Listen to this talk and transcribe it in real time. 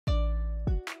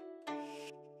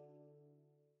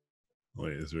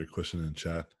Wait, is there a question in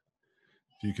chat?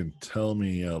 If you can tell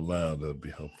me out loud, that'd be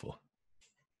helpful.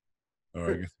 Or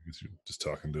I guess you're just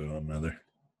talking to one another.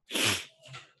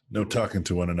 No talking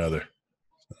to one another.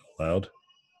 It's not loud.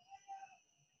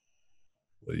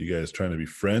 What, you guys trying to be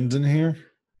friends in here?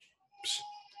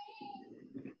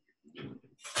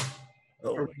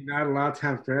 Oh, are we not allowed to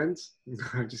have friends?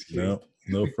 I'm just kidding. No,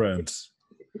 no friends.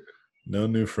 No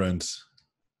new friends.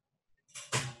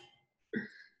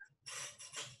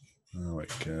 Oh my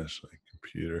gosh, like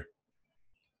computer.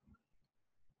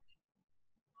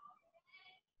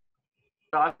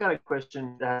 So I've got a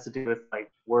question that has to do with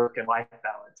like work and life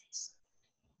balance.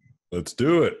 Let's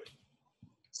do it.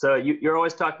 So you're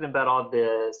always talking about all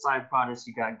the side projects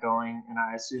you got going, and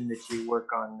I assume that you work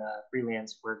on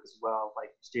freelance work as well,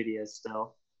 like studios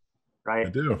still, right? I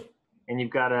do. And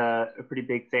you've got a pretty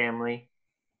big family.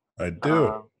 I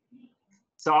do.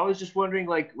 So I was just wondering,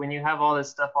 like, when you have all this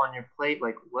stuff on your plate,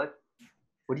 like, what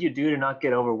do you do to not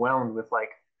get overwhelmed with,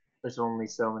 like, there's only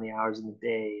so many hours in the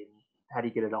day, and how do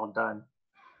you get it all done?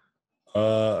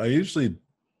 I usually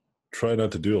try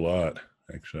not to do a lot.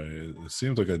 Actually, it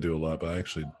seems like I do a lot, but I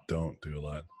actually don't do a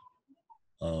lot.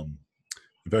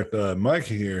 In fact, Mike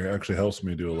here actually helps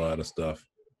me do a lot of stuff,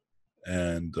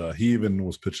 and he even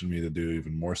was pitching me to do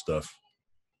even more stuff.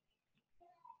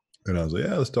 And I was like,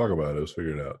 "Yeah, let's talk about it. Let's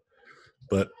figure it out."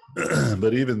 But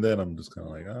but even then, I'm just kind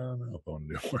of like, I don't know if I want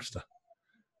to do more stuff,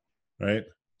 right?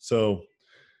 So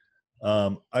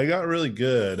I got really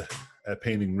good at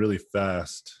painting really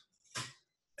fast,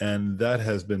 and that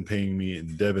has been paying me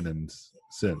in dividends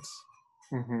since.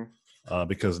 Mm-hmm.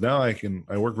 Because now I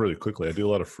work really quickly. I do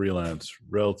a lot of freelance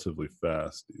relatively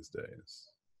fast these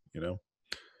days, you know.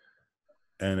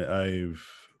 And I've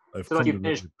so like you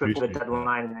finish really before the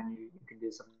deadline, and then you can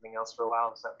do something else for a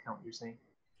while. Is that kind of what you're saying?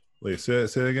 Wait, say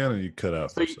it again, and you cut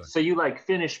out for a second. So you like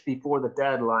finish before the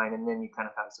deadline, and then you kind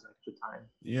of have some extra time.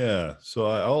 Yeah. So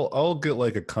I'll get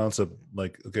like a concept,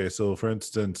 like, okay, so for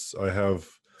instance, I have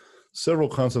several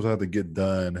concepts I have to get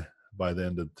done by the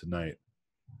end of tonight.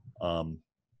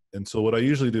 And so what I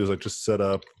usually do is I just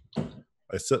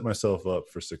I set myself up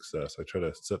for success. I try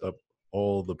to set up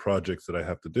all the projects that I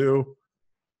have to do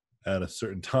at a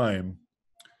certain time,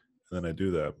 and then I do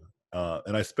that.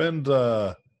 And I spend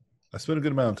a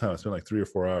good amount of time. I spend like 3 or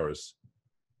 4 hours.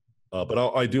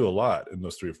 But I do a lot in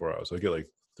those 3 or 4 hours. I get like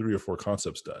 3 or 4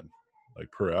 concepts done, like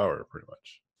per hour, pretty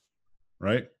much,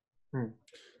 right?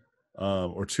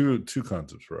 Or two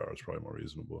concepts per hour is probably more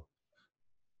reasonable.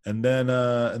 And then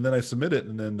I submit it,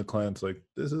 and then the client's like,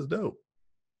 "This is dope,"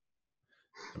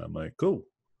 and I'm like, "Cool."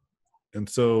 And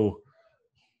so,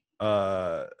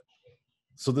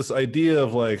 so this idea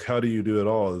of like, how do you do it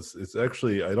all it's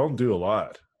actually, I don't do a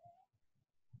lot.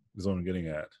 Is what I'm getting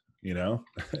at, you know,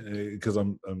 because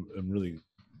I'm really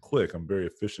quick. I'm very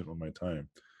efficient with my time,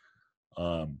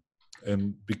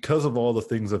 and because of all the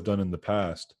things I've done in the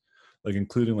past, like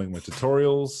including like my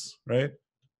tutorials, right?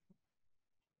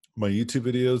 My YouTube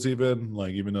videos,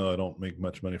 even though I don't make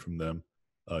much money from them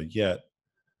yet,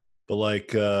 but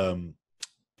like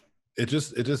it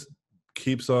just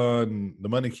keeps on, the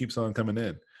money keeps on coming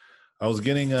in. I was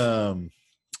getting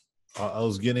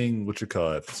what you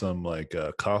call it, some like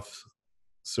cough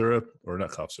syrup, or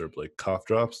not cough syrup, like cough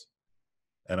drops,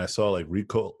 and I saw like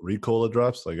Ricola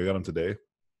drops, like I got them today,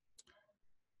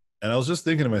 and I was just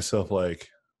thinking to myself, like,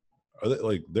 are they,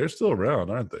 like, they're still around,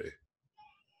 aren't they?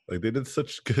 Like, they did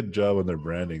such a good job on their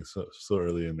branding so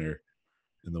early in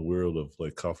the world of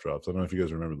like cough drops. I don't know if you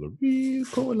guys remember the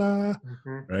Ricola,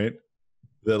 right?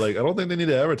 That, like, I don't think they need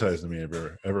to advertise to me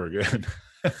ever again.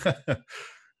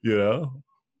 You know?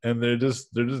 And they're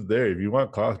just there. If you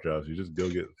want cough drops, you just go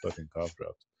get fucking cough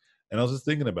drops. And I was just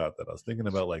thinking about that. I was thinking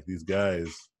about like these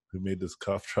guys who made this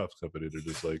cough drops company. They're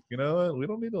just like, you know what? We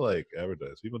don't need to like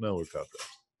advertise. People know we're cough drops.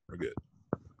 We're good.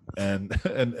 And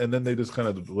then they just kind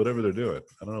of, whatever they're doing.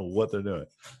 I don't know what they're doing.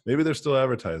 Maybe they're still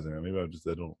advertising. Maybe I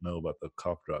don't know about the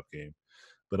cough drop game.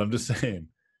 But I'm just saying,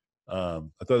 I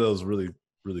thought that was really,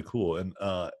 really cool. And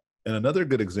another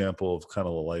good example of kind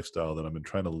of a lifestyle that I've been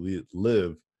trying to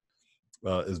live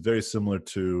is very similar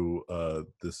to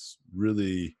this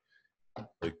really,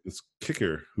 like, this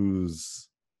kicker who's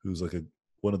like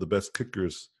one of the best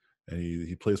kickers, and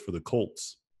he plays for the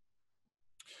Colts,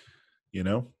 you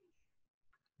know,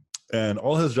 and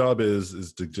all his job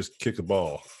is to just kick a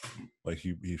ball. Like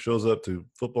he shows up to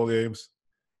football games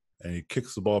and he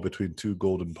kicks the ball between 2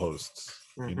 golden posts.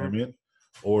 You know what I mean?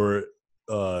 Or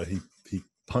he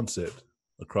punts it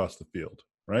across the field,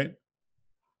 right?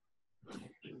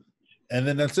 And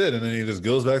then that's it. And then he just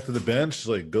goes back to the bench,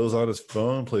 like goes on his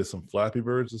phone, plays some Flappy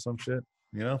Birds or some shit,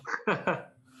 you know?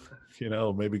 You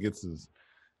know, maybe gets his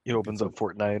He opens up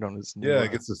Fortnite on his new. Yeah,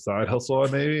 it gets a side hustle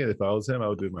on maybe. If I was him, I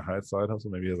would do my high side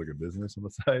hustle. Maybe he has like a business on the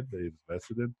side that he's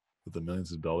invested in with the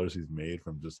millions of dollars he's made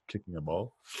from just kicking a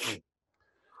ball.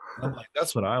 And I'm like,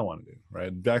 that's what I want to do,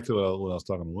 right? Back to when I was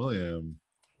talking to William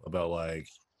about like,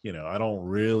 I don't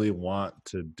really want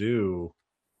to do.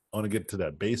 I want to get to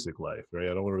that basic life, right?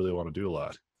 I don't really want to do a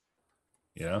lot.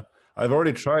 I've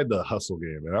already tried the hustle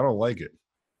game and I don't like it.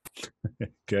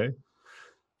 Okay.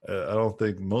 I don't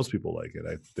think most people like it.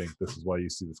 I think this is why you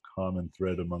see this common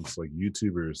thread amongst like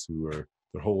YouTubers who are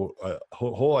their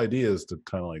whole idea is to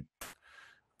kind of like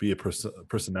be a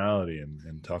personality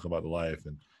and talk about the life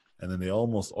and then they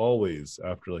almost always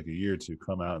after like a year or two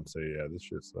come out and say, yeah, this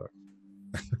shit sucks.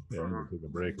 Yeah, I need to take a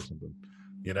break or something.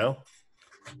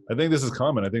 I think this is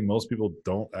common. I think most people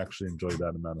don't actually enjoy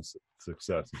that amount of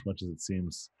success as much as it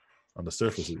seems on the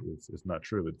surface. It's not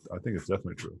true, but I think it's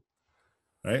definitely true,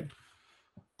 right?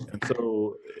 And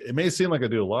so it may seem like I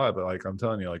do a lot, but like I'm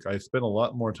telling you, like I spent a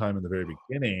lot more time in the very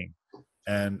beginning,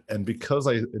 and because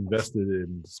I invested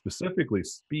in specifically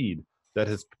speed, that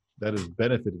has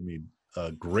benefited me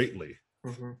greatly.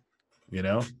 To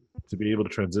be able to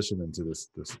transition into this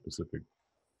specific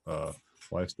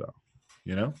lifestyle,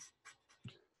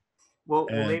 Well,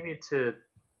 and, maybe to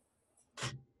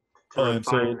and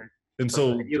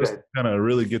so you just guys. kind of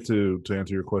really get to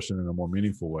answer your question in a more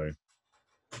meaningful way.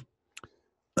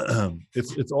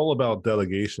 It's all about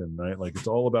delegation, right? Like it's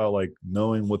all about like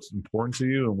knowing what's important to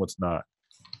you and what's not,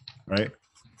 right?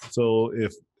 So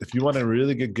if you want to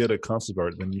really get good at concept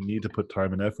art, then you need to put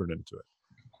time and effort into it.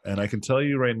 And I can tell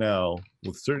you right now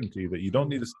with certainty that you don't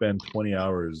need to spend 20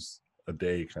 hours a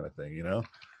day kind of thing,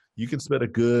 You can spend a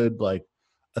good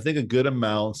I think a good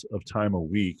amount of time a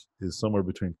week is somewhere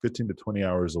between 15 to 20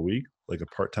 hours a week, like a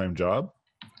part-time job,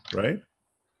 right?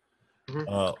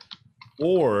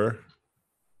 Or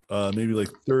maybe like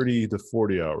 30 to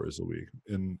 40 hours a week.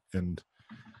 And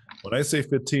when I say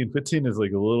 15 is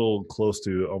like a little close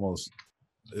to almost,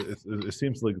 it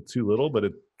seems like too little, but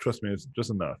trust me, it's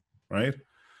just enough, right?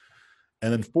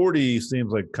 And then 40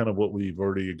 seems like kind of what we've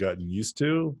already gotten used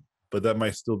to, but that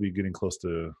might still be getting close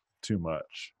to too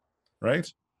much, right?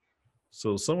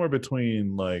 So somewhere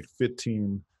between like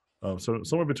 15, so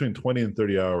somewhere between 20 and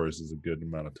 30 hours is a good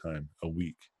amount of time a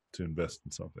week to invest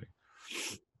in something.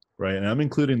 Right. And I'm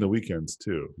including the weekends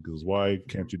too, because why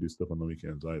can't you do stuff on the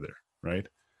weekends either? Right.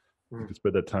 You can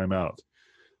spread that time out.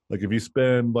 Like if you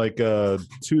spend like 2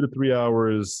 to 3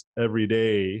 hours every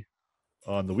day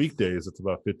on the weekdays, it's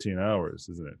about 15 hours,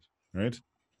 isn't it? Right.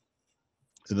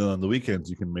 And then on the weekends,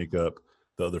 you can make up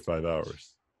the other 5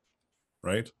 hours.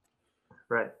 Right.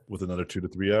 Right. With another 2 to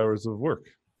 3 hours of work.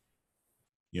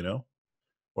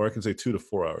 Or I can say 2 to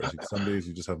 4 hours. Some days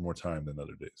you just have more time than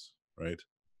other days. Right.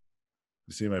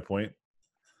 You see my point?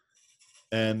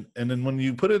 And then when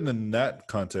you put it in that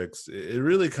context, it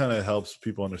really kind of helps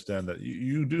people understand that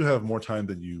you do have more time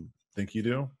than you think you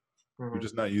do. You're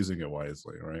just not using it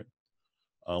wisely, right?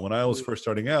 When I was first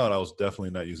starting out, I was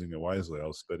definitely not using it wisely. I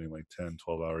was spending like 10,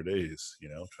 12-hour days,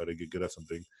 try to get good at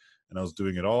something. And I was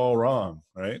doing it all wrong,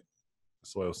 right?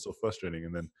 So I was so frustrating.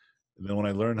 And then when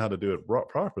I learned how to do it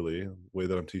properly, the way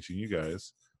that I'm teaching you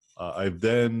guys, I've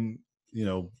then,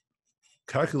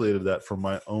 calculated that for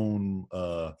my own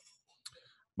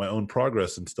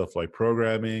progress and stuff like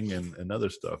programming and other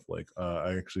stuff. Like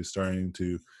I actually starting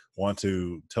to want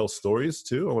to tell stories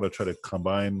too. I want to try to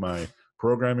combine my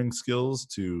programming skills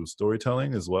to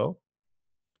storytelling as well.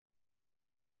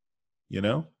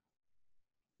 I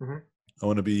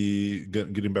want to be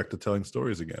getting back to telling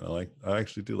stories again. I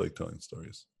actually do like telling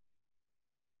stories.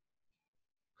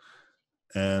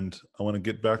 And I want to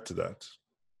get back to that.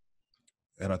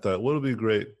 And I thought, what would be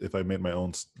great if I made my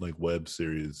own like web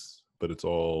series, but it's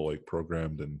all like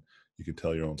programmed and you can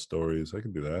tell your own stories. I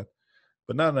can do that,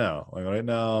 but not now. Like right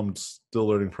now, I'm still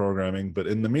learning programming. But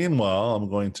in the meanwhile, I'm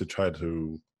going to try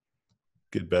to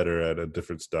get better at a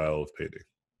different style of painting.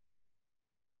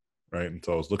 Right. And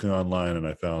so I was looking online and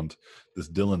I found this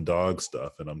Dylan Dog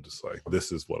stuff, and I'm just like,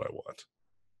 this is what I want.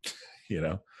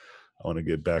 I want to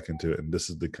get back into it, and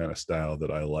this is the kind of style that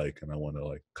I like, and I want to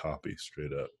like copy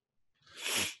straight up.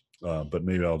 But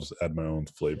maybe I'll just add my own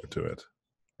flavor to it,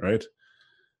 right?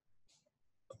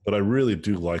 But I really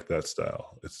do like that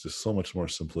style. It's just so much more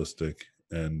simplistic,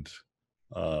 and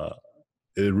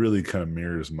it really kind of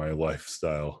mirrors my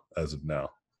lifestyle as of now,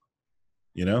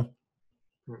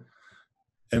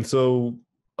 And so,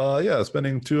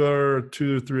 spending 2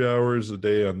 to 3 hours a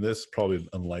day on this, probably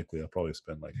unlikely. I'll probably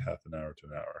spend like half an hour to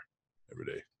an hour every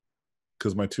day,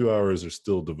 because my 2 hours are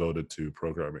still devoted to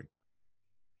programming.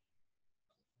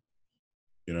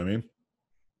 You know what I mean?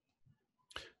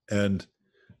 And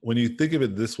when you think of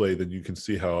it this way, then you can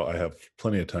see how I have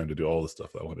plenty of time to do all the stuff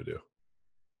I want to do.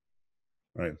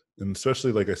 Right. And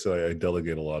especially, like I said, I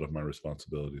delegate a lot of my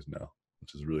responsibilities now,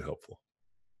 which is really helpful.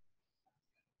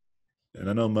 And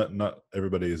I know not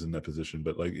everybody is in that position,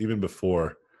 but like even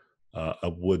before,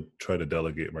 I would try to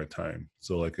delegate my time.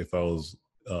 So like if I was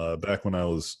back when I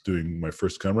was doing my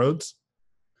first Gumroads,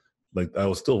 like I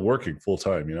was still working full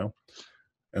time, you know?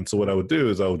 And so what I would do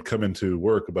is I would come into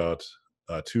work about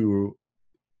 2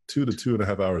 to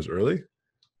 2.5 hours early,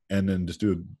 and then just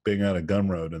bang out a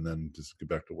Gumroad and then just get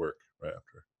back to work right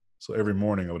after. So every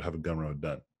morning I would have a Gumroad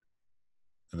done,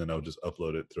 and then I would just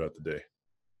upload it throughout the day,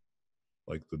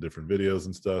 like the different videos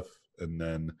and stuff,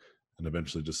 and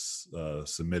eventually just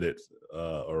submit it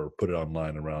or put it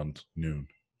online around noon.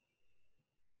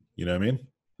 You know what I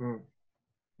mean?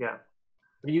 Yeah.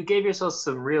 You gave yourself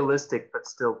some realistic but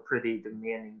still pretty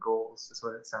demanding goals, is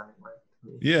what it sounded like to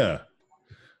me. Yeah.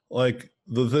 Like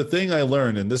the thing I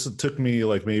learned, and this took me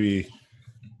like maybe,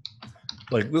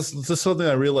 like this is something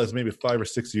I realized maybe 5 or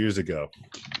 6 years ago,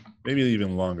 maybe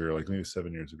even longer, like maybe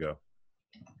 7 years ago.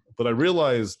 But I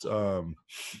realized, no,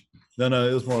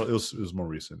 it was more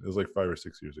recent. It was like 5 or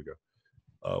 6 years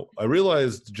ago. I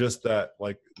realized just that,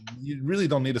 like, you really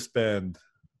don't need to spend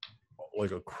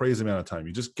like a crazy amount of time.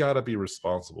 You just gotta be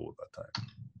responsible with that time,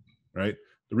 right?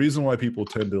 The reason why people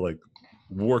tend to like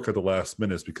work at the last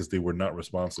minute is because they were not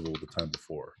responsible with the time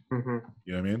before. Mm-hmm.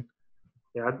 You know what I mean?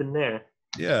 Yeah, I've been there.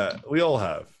 Yeah, we all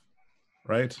have,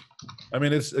 right? I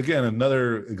mean, it's again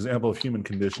another example of human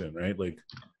condition, right? Like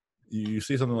you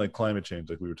see something like climate change,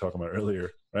 like we were talking about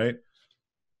earlier, right?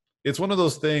 It's one of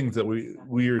those things that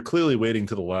we are clearly waiting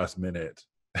to the last minute,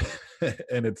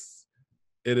 and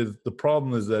it is the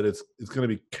problem is that it's going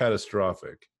to be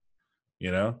catastrophic,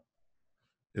 you know.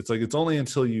 It's like it's only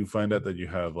until you find out that you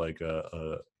have like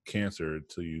a cancer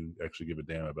till you actually give a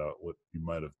damn about what you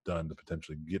might have done to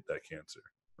potentially get that cancer,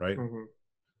 right? Mm-hmm.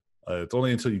 It's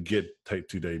only until you get type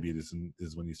 2 diabetes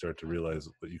is when you start to realize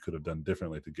what you could have done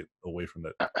differently to get away from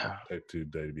that type 2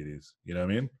 diabetes. You know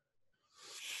what I mean?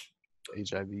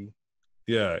 HIV.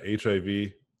 Yeah,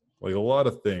 HIV, like a lot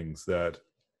of things that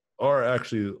are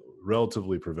actually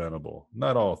relatively preventable.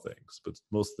 Not all things, but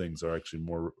most things are actually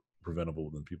more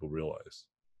preventable than people realize,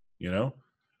 you know?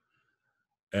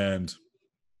 And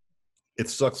it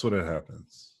sucks when it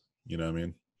happens. You know what I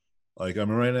mean? Like, I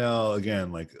mean, right now,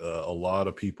 again, like a lot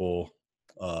of people,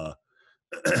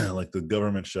 like the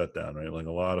government shutdown, right? Like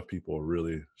a lot of people are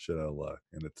really shit out of luck,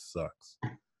 and it sucks,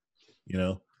 you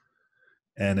know?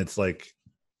 And it's like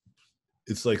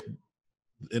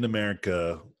in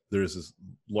America, there's this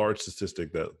large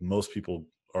statistic that most people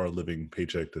are living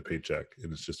paycheck to paycheck,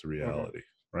 and it's just a reality,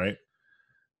 right?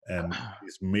 And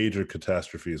these major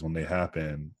catastrophes, when they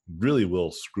happen, really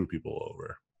will screw people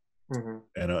over,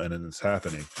 and it's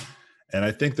happening. And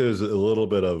I think there's a little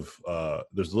bit of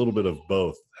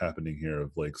both happening here,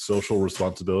 of like social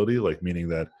responsibility, like meaning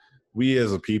that we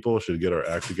as a people should get our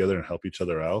act together and help each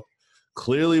other out.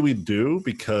 Clearly, we do,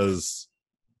 because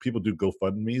people do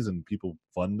GoFundMe's and people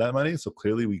fund that money. So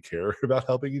clearly we care about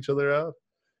helping each other out.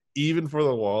 Even for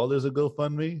the wall, there's a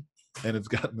GoFundMe and it's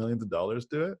got millions of dollars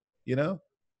to it, you know,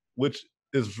 which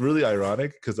is really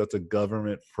ironic because that's a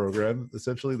government program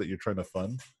essentially that you're trying to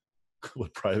fund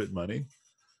with private money.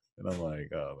 And I'm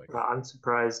like, oh my God. I'm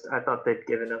surprised. I thought they'd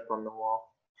given up on the wall.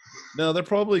 No, they're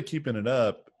probably keeping it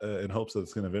up in hopes that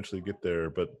it's going to eventually get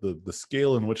there. But the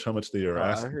scale in which how much they are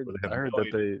asking, I heard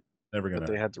that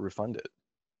they had to refund it.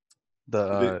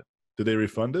 Did they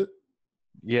refund it?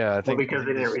 Yeah, I think because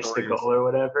they didn't reach the goal or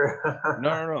whatever.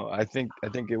 No. I think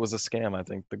it was a scam. I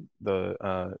think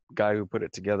the guy who put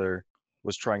it together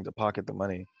was trying to pocket the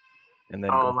money, and then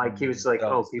like he was like,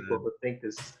 oh, people would think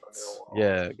this is on their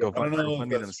wall. Yeah,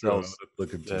 GoFundMe themselves.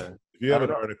 Look into it. If you have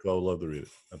an article, I would love to read it.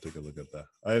 I'll take a look at that.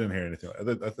 I didn't hear anything. I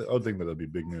would think that would be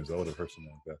big news. I would have heard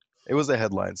something like that. It was a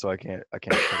headline, so I can't.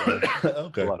 Okay.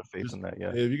 A lot of faith in that.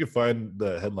 Yeah. If you can find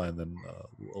the headline, then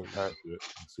we'll do it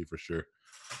and see for sure.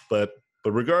 But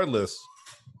regardless,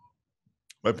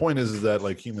 my point is that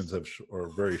like humans are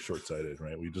very short-sighted,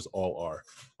 right? We just all are,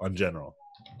 on general,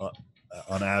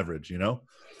 on average, you know.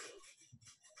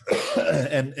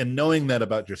 and knowing that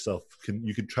about yourself,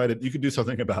 you could do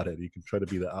something about it. You can try to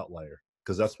be the outlier,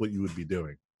 because that's what you would be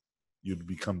doing. You'd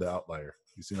become the outlier.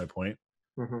 You see my point?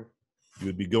 Mm-hmm. You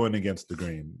would be going against the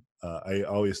grain. I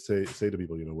always say to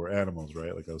people, you know, we're animals,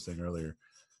 right? Like I was saying earlier.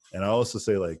 And I also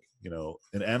say, like, you know,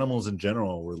 in animals in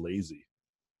general, we're lazy,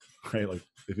 right? Like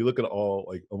if you look at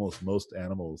almost most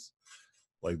animals,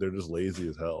 like they're just lazy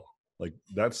as hell. Like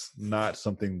that's not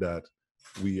something that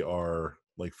we are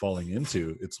like falling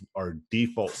into. It's our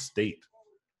default state.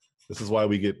 This is why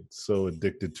we get so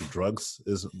addicted to drugs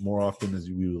as more often as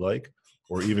we would like,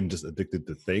 or even just addicted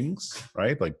to things,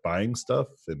 right? Like buying stuff.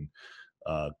 And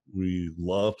we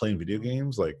love playing video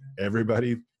games. Like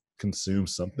everybody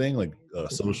consumes something, like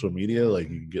social media, like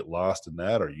you can get lost in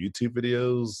that, or YouTube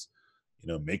videos,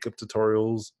 makeup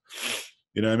tutorials,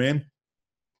 you know what I mean?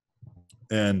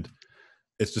 And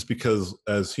it's just because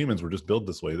as humans, we're just built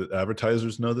this way. That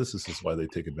advertisers know this. This is why they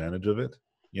take advantage of it,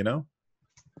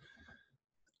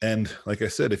 And like I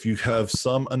said, if you have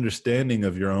some understanding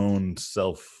of your own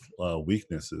self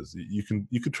weaknesses, you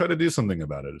could try to do something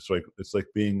about it. It's like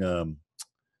being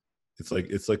it's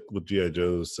like what G.I.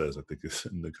 Joe says, I think is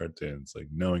in the cartoon. It's like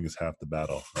knowing is half the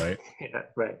battle, right? Yeah,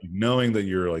 right. Knowing that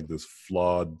you're like this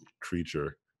flawed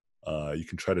creature, you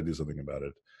can try to do something about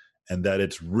it. And that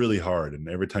it's really hard. And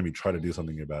every time you try to do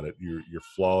something about it, your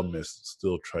flawedness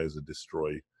still tries to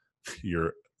destroy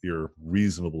your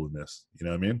reasonableness. You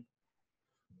know what I mean?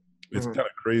 It's kind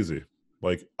of crazy.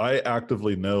 Like I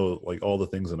actively know like all the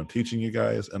things that I'm teaching you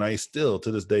guys, and I still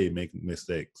to this day make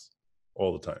mistakes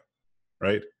all the time,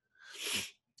 right?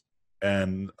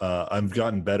 And I've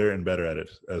gotten better and better at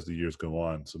it as the years go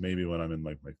on. So maybe when I'm in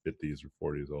like my 50s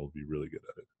or 40s, I'll be really good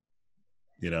at it.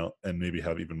 And maybe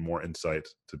have even more insight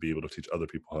to be able to teach other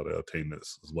people how to obtain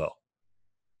this as well.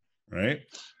 Right?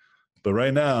 But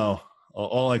right now,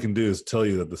 all I can do is tell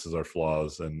you that this is our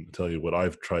flaws and tell you what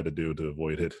I've tried to do to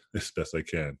avoid it as best I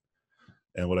can.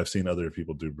 And what I've seen other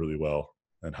people do really well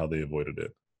and how they avoided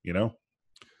it,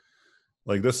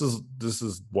 Like this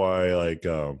is why like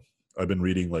I've been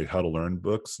reading like how to learn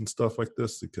books and stuff like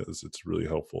this, because it's really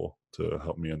helpful to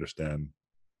help me understand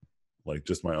like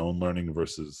just my own learning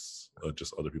versus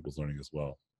just other people's learning as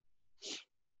well.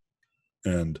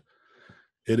 And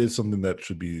it is something that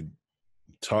should be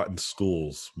taught in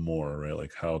schools more, right?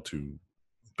 Like how to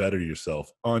better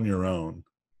yourself on your own,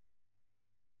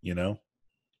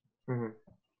 Mm-hmm.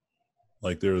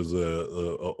 Like there was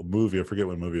a movie, I forget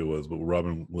what movie it was, but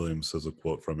Robin Williams says a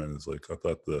quote from it. It's like, I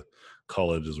thought the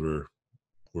colleges were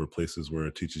places where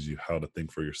it teaches you how to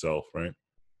think for yourself, right?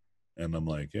 And I'm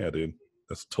like, yeah, dude,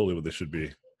 that's totally what they should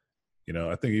be.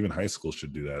 I think even high school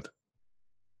should do that,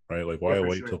 right? Like, why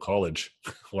wait till college?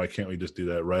 Why can't we just do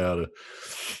that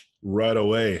right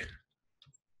away?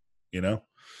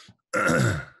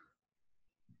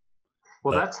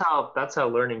 Well, that's how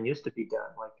learning used to be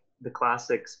done. Like the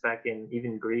classics back in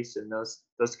even Greece and those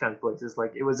kind of places.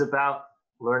 Like it was about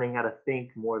learning how to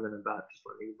think more than about just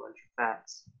learning a bunch of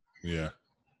facts. Yeah.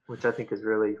 Which I think is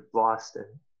really lost in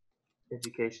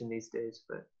education these days.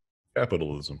 But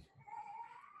capitalism.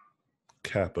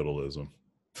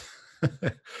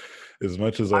 As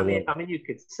much as I mean, you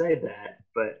could say that,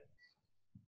 but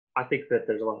I think that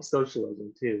there's a lot of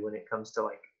socialism too when it comes to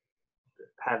like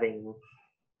having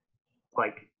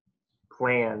like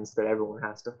plans that everyone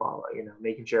has to follow,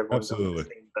 making sure everyone's on the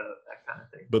same boat, that kind of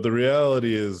thing. But the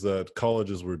reality is that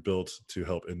colleges were built to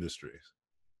help industries.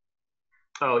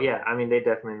 Oh yeah, I mean they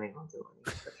definitely make lots of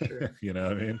money. That's true. You know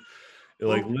what I mean?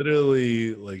 Like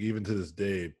literally, like even to this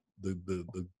day,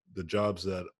 the jobs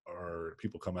that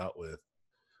people come out with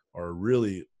are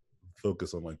really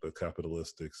focused on like the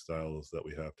capitalistic styles that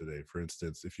we have today. For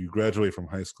instance, if you graduate from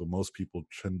high school, most people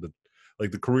tend to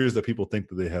like the careers that people think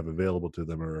that they have available to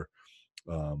them are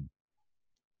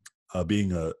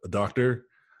being a doctor,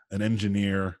 an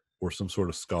engineer, or some sort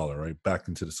of scholar, right? Back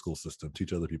into the school system,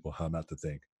 teach other people how not to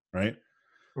think, right?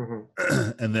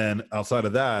 Mm-hmm. And then outside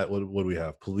of that, what do we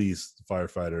have? Police,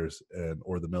 firefighters,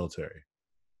 or the military.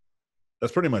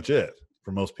 That's pretty much it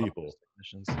for most people,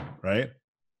 right?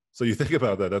 So you think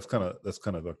about that. That's kind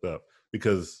of fucked up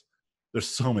because there's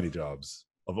so many jobs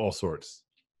of all sorts,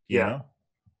 you know?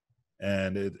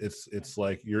 And it's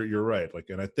like you're right. Like,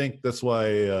 and I think that's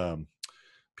why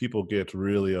people get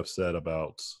really upset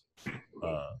about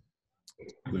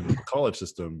the college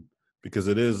system, because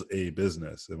it is a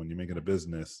business, and when you make it a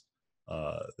business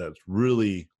that's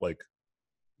really like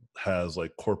has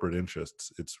like corporate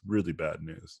interests, it's really bad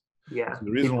news. Yeah. So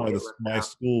the reason why my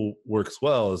school works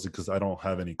well is because I don't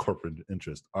have any corporate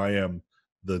interest. I am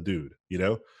the dude,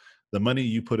 the money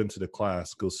you put into the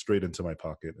class goes straight into my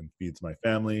pocket and feeds my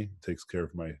family, takes care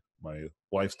of my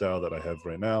lifestyle that I have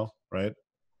right now, right?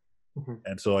 Mm-hmm.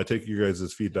 And so I take you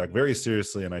guys' feedback very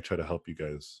seriously, and I try to help you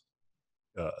guys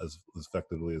as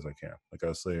effectively as I can. Like I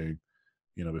was saying,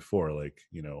 before, like,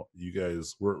 you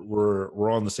guys,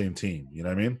 we're on the same team, you know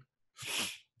what I mean?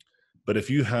 But if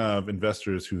you have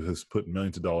investors who has put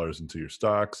millions of dollars into your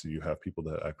stocks, you have people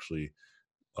that actually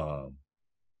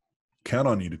count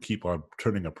on you to keep on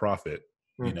turning a profit,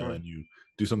 mm-hmm. And you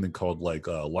do something called like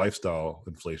lifestyle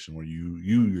inflation, where you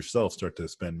yourself start to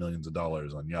spend millions of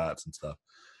dollars on yachts and stuff.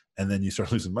 and then you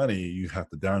start losing money, you have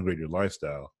to downgrade your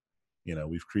lifestyle.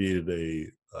 We've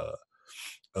created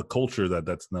a culture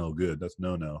that's no good. That's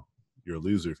no. You're a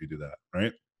loser if you do that,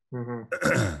 right?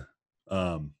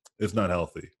 Mm-hmm. It's not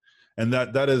healthy, and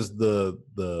that is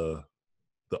the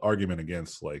argument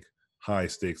against like high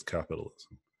stakes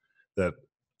capitalism. That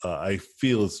I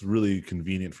feel is really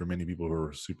convenient for many people who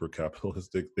are super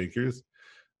capitalistic thinkers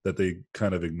that they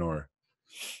kind of ignore.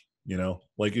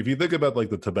 Like if you think about like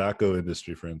the tobacco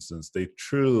industry, for instance, they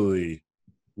truly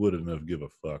wouldn't have give a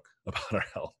fuck about our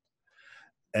health.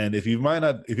 And if you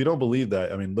don't believe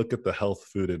that, I mean, look at the health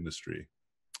food industry,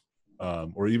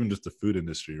 or even just the food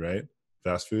industry, right?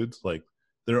 Fast foods, like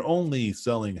they're only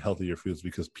selling healthier foods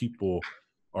because people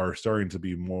are starting to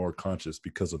be more conscious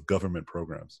because of government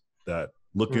programs that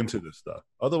look into this stuff.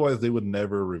 Otherwise, they would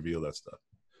never reveal that stuff.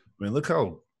 I mean, look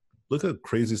at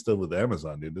crazy stuff with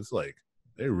Amazon, dude. It's like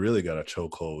they really got a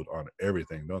chokehold on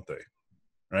everything, don't they?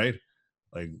 Right?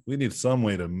 Like we need some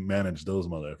way to manage those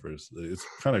motherfuckers. It's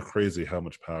kind of crazy how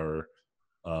much power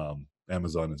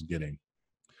Amazon is getting,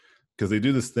 because they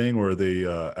do this thing where they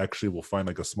actually will find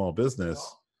like a small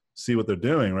business, see what they're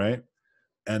doing, right?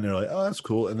 And they're like, oh, that's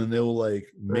cool. And then they will like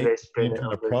make the same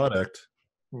kind of product,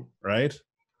 right?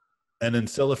 And then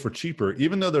sell it for cheaper,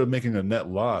 even though they're making a net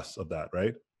loss of that,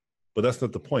 right? But that's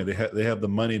not the point. They have the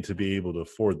money to be able to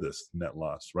afford this net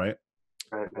loss, right?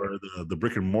 Where the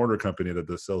brick and mortar company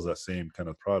that sells that same kind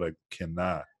of product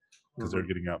cannot, because they're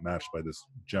getting outmatched by this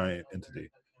giant entity.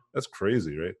 That's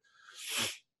crazy, right?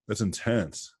 That's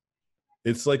intense.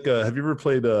 It's like, have you ever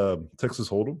played Texas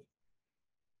Hold'em?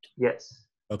 Yes.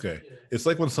 Okay. It's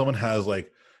like when someone has like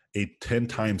a 10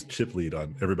 times chip lead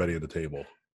on everybody at the table.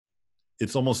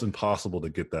 It's almost impossible to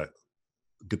get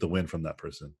the win from that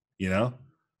person,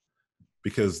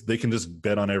 because they can just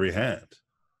bet on every hand,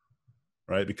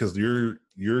 right? Because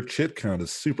your chip count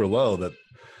is super low that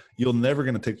you're never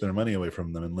going to take their money away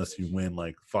from them unless you win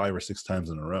like 5 or 6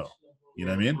 times in a row. You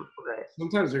know what I mean? Right.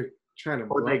 Sometimes they're trying to.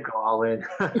 Or they go all in.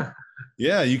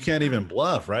 Yeah, you can't even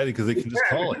bluff, right? Because they can just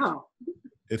call it.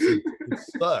 It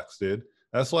sucks, dude.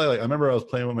 That's why, like, I remember I was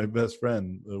playing with my best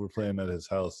friend. We're playing at his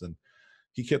house, and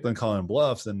he kept on calling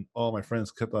bluffs, and all my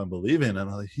friends kept on believing. And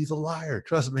I'm like, he's a liar,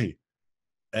 trust me.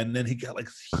 And then he got like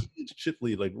huge chip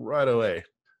lead, like right away.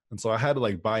 And so I had to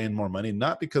like buy in more money,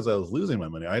 not because I was losing my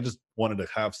money. I just wanted to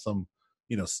have some,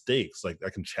 stakes. Like I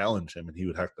can challenge him, and he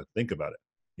would have to think about it,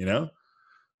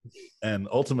 And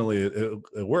ultimately,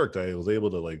 it worked. I was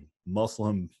able to like muscle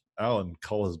him out and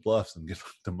call his bluffs and get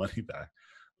the money back.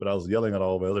 But I was yelling at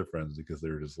all my other friends because they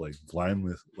were just like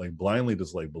blindly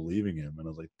just like believing him. And I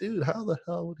was like, dude, how the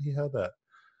hell would he have that?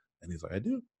 And he's like, I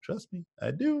do. Trust me,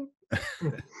 I do.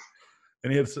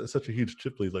 And he had such a huge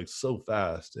chip lead, like so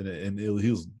fast, and he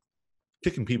was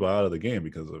kicking people out of the game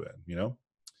because of it,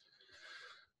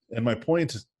 And the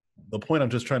point I'm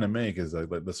just trying to make is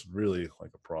that like, that's really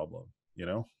like a problem,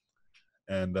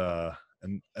 and I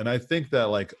think that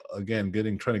like again,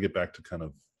 trying to get back to kind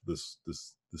of this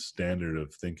standard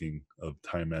of thinking of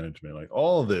time management, like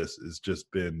all of this is just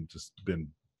been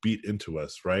beat into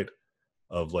us, right?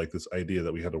 Of like this idea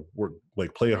that we had to work,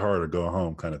 like play hard or go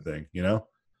home kind of thing,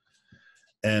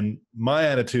 And my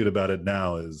attitude about it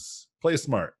now is play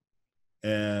smart,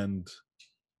 and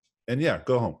yeah,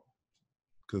 go home,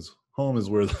 because home is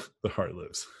where the heart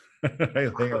lives.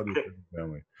 I hang out with your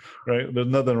family, right? There's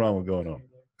nothing wrong with going home.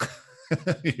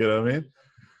 You know what I mean?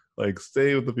 Like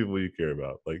stay with the people you care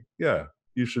about. Like, yeah,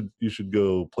 you should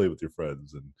go play with your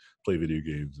friends and play video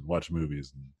games and watch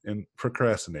movies and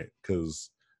procrastinate, because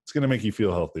it's going to make you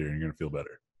feel healthier and you're going to feel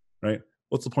better, right?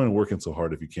 What's the point of working so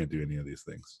hard if you can't do any of these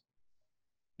things?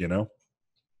 I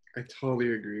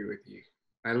totally agree with you.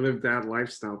 I lived that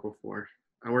lifestyle before.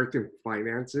 I worked in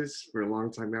finances for a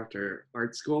long time after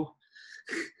art school.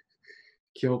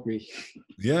 Killed me.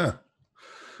 Yeah.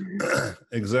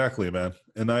 Exactly, man.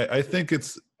 And I think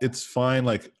it's fine.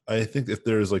 Like I think if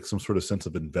there's like some sort of sense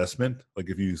of investment,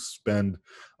 like if you spend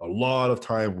a lot of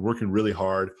time working really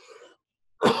hard,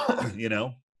 maybe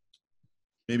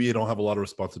you don't have a lot of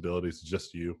responsibilities,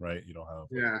 just you, right? You don't have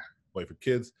wife or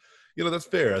kids, that's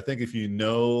fair. I think if in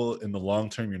the long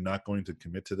term you're not going to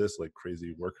commit to this like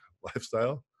crazy work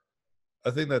lifestyle,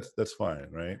 I think that's fine,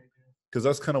 right? Because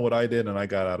that's kind of what I did, and I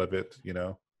got out of it,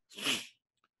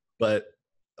 But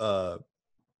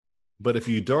if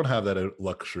you don't have that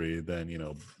luxury,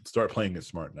 then start playing it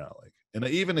smart now. Like, and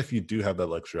even if you do have that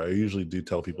luxury, I usually do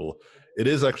tell people it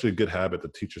is actually a good habit to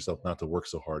teach yourself not to work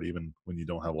so hard, even when you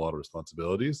don't have a lot of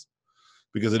responsibilities,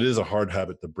 because it is a hard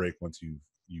habit to break once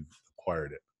you've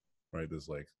acquired it, right? This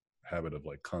like habit of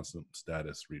like constant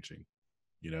status reaching,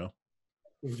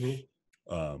 Mm-hmm.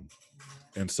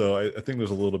 And so I think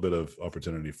there's a little bit of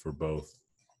opportunity for both,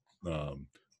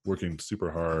 working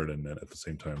super hard and then at the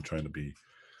same time trying to be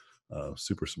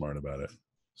super smart about it,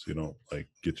 so you don't like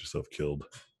get yourself killed.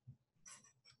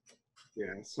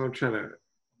 Yeah, so I'm trying to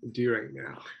do right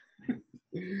now.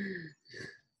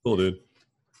 Cool, dude.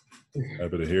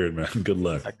 Happy to hear it, man. Good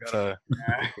luck. I got a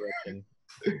correction.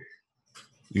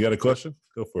 You got a question?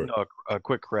 Go for it. No, a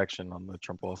quick correction on the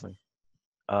Trump wall thing.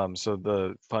 So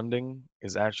the funding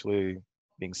is actually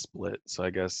being split. So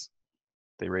I guess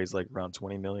they raised like around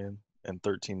 20 million and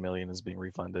 13 million is being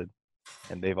refunded.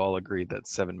 And they've all agreed that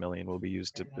 7 million will be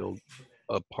used to build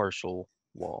a partial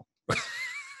wall.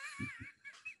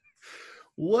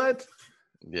 What?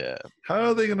 Yeah. How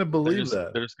are they going to believe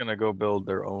that? They're just going to go build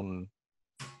their own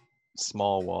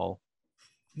small wall.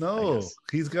 No,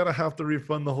 he's going to have to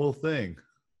refund the whole thing.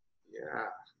 Yeah.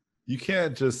 You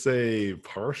can't just say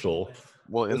partial.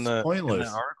 Well, in the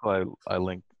pointless. article I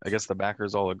linked, I guess the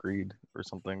backers all agreed or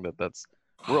something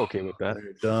we're okay with that.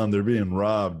 They're dumb. They're being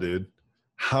robbed, dude.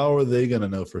 How are they going to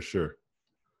know for sure?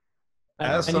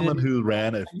 As someone who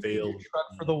ran a failed truck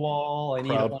for the wall, I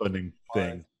need crowdfunding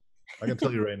thing, I can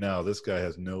tell you right now, this guy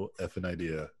has no effing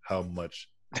idea how much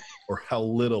or how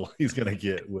little he's going to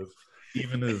get with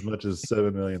even as much as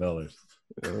 $7 million.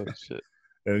 Oh, shit.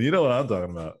 And you know what I'm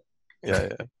talking about. Yeah.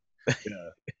 Yeah.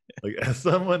 Like, as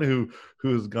someone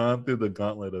who's gone through the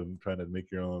gauntlet of trying to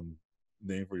make your own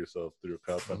name for yourself through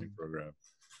a crowdfunding program,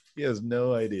 he has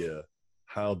no idea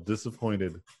how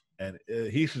disappointed, and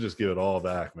he should just give it all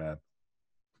back, man.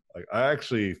 Like, I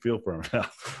actually feel for him now.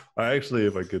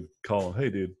 If I could call him, hey,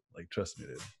 dude, like, trust me,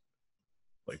 dude.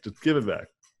 Like, just give it back.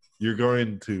 You're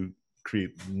going to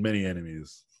create many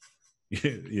enemies,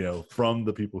 you know, from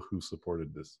the people who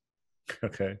supported this.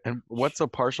 Okay. And what's a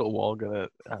partial wall gonna?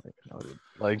 I don't know, dude.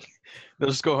 Like, they'll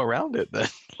just go around it then,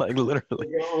 like literally.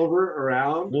 Go over,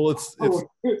 around. Well, it's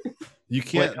you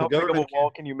can't. Like, how big of a wall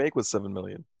can you make with 7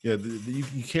 million? Yeah,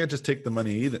 you can't just take the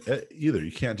money either.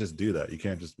 You can't just do that. You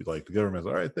can't just be like, the government's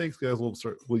all right. Thanks, guys.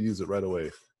 We'll use it right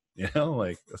away. You know,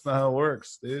 like, that's not how it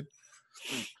works, dude.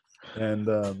 And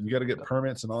you got to get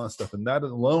permits and all that stuff, and that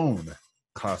alone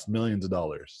costs millions of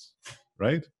dollars,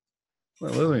 right?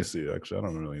 Well, let me see. Actually, I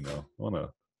don't really know.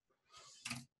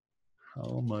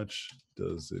 How much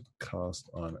does it cost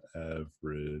on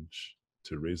average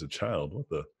to raise a child? What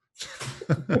the?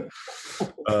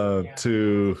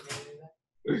 To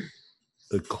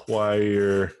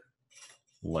acquire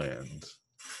land.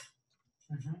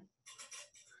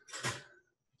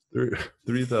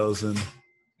 3,000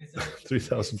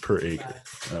 per acre.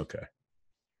 Okay.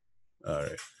 All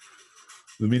right.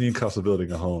 The median cost of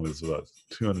building a home is about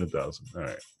 200,000. All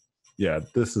right. Yeah,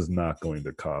 this is not going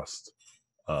to cost.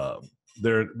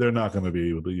 They're not going to be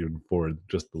able to even afford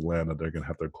just the land that they're going to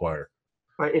have to acquire.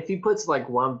 Right. If he puts like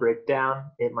one brick down,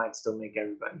 it might still make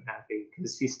everybody happy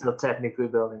because he's still technically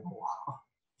building a wall.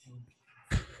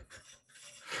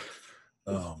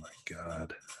 Oh my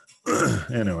God.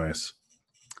 Anyways,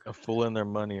 A fool and their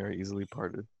money are easily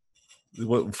parted.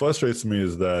 what frustrates me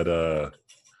is that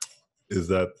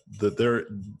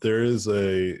there is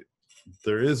a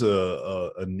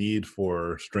need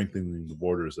for strengthening the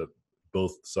borders that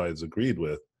both sides agreed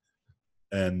with,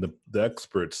 and the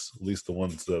experts, at least the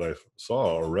ones that I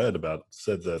saw or read about,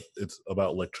 said that it's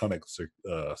about electronic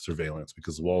surveillance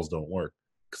because walls don't work,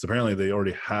 because apparently they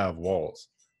already have walls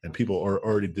and people are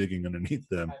already digging underneath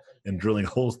them and drilling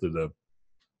holes through them.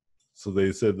 So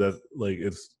they said that, like,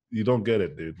 you don't get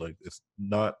it, dude. Like, it's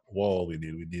not wall we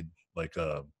need like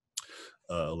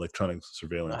electronic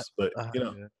surveillance. But you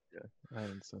know,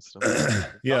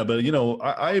 yeah, but you know,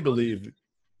 I believe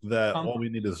that all we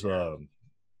need is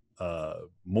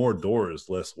more doors,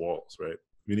 less walls, right?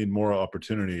 We need more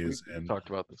opportunities and talked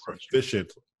about this more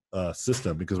efficient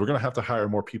system, because we're gonna have to hire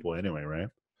more people anyway, right?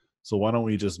 So why don't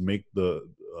we just make the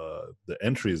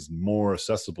entries more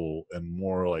accessible and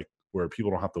more like where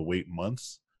people don't have to wait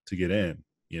months to get in,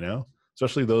 you know,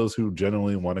 especially those who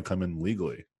generally want to come in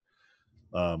legally.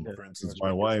 For instance,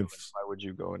 my wife. Why would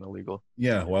you go in illegal?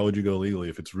 Yeah, why would you go legally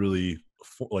if it's really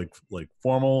like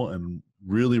formal and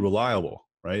really reliable,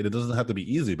 right? It doesn't have to be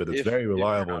easy, but it's very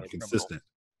reliable and consistent,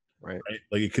 right?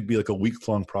 Like, it could be like a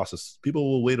week-long process.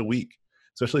 People will wait a week,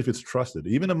 especially if it's trusted.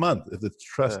 Even a month, if it's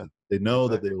trusted, they know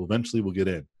that they eventually will get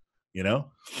in. You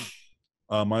know,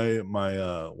 my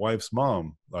wife's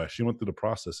mom, she went through the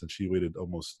process and she waited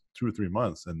almost 2 or 3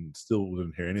 months and still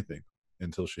didn't hear anything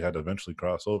until she had to eventually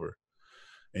cross over.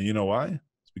 And you know why?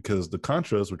 It's because the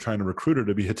Contras were trying to recruit her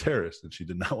to be a terrorist, and she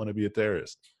did not want to be a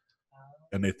terrorist.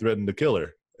 And they threatened to kill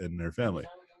her and her family.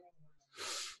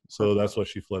 So that's why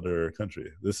she fled her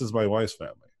country. This is my wife's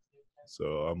family. So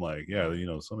I'm like, yeah, you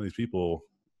know, some of these people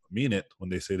mean it when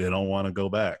they say they don't want to go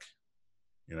back.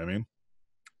 You know what I mean?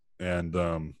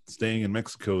 And staying in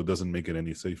Mexico doesn't make it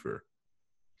any safer.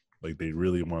 Like they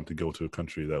really want to go to a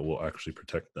country that will actually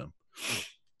protect them.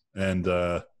 And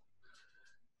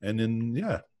then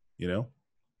yeah, you know.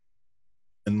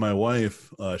 And my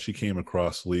wife, she came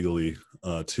across legally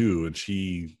too, and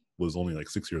she was only like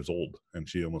 6 years old, and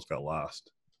she almost got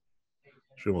lost.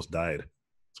 She almost died.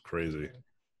 It's crazy.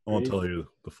 I won't tell you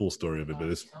the full story of it, but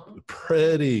it's a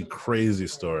pretty crazy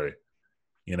story.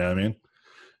 You know what I mean?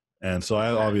 And so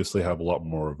I obviously have a lot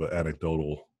more of an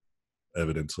anecdotal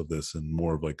evidence of this and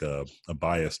more of like a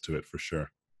bias to it for sure.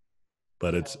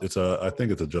 But I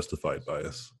think it's a justified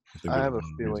bias. I have a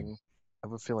feeling. I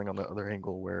have a feeling on the other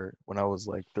angle where when I was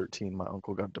like 13, my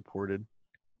uncle got deported.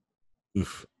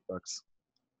 Oof. Sucks.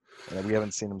 And we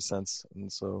haven't seen him since.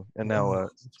 And now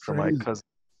for my cousin,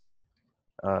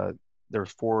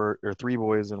 there's 3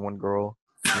 boys and 1 girl.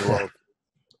 They're all,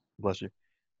 bless you.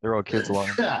 They're all kids along.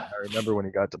 I remember when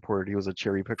he got deported, he was a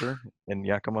cherry picker in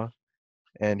Yakima.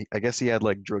 And I guess he had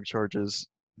like drug charges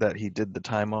that he did the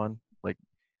time on, like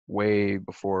way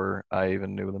before I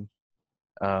even knew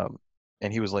them.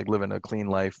 And he was like living a clean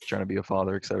life, trying to be a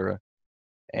father, etc.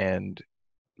 And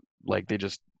like they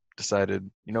just decided,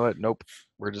 you know what? Nope,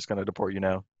 we're just gonna deport you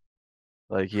now.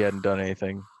 Like he hadn't done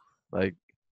anything, like,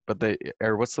 but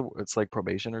it's like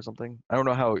probation or something. I don't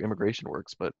know how immigration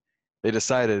works, but they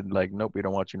decided like, nope, we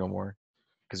don't want you no more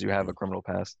because you have a criminal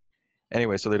past.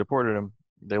 Anyway, so they deported him.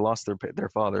 They lost their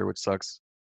father, which sucks.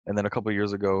 And then a couple of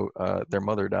years ago, their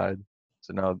mother died.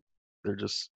 So now they're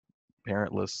just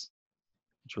parentless,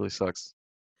 which really sucks.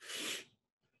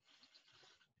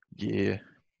 Yeah.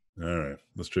 All right,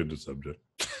 let's change the subject.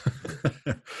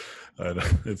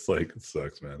 It's like it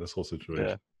sucks, man. This whole situation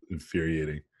is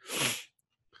infuriating.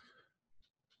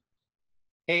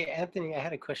 Hey, Anthony, I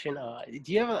had a question.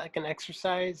 Do you have like an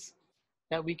exercise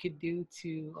that we could do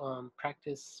to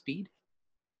practice speed?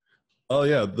 Oh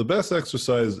yeah, the best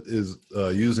exercise is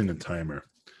using a timer.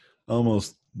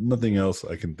 Almost nothing else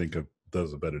I can think of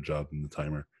does a better job than the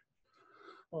timer.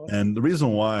 And the reason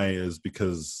why is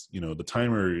because, you know, the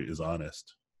timer is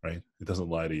honest, right? It doesn't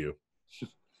lie to you.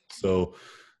 So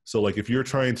like if you're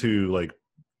trying to like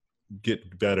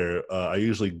get better, I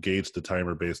usually gauge the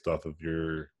timer based off of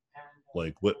your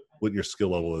like what your skill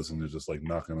level is, and you're just like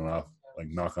knocking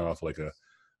off like a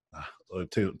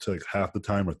to like half the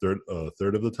time or third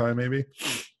of the time maybe,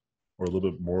 or a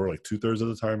little bit more, like 2/3 of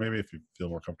the time maybe, if you feel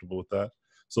more comfortable with that.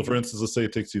 So for instance, let's say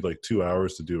it takes you like 2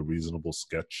 hours to do a reasonable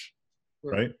sketch,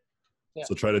 right? Yeah.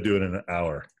 So try to do it in an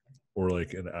hour, or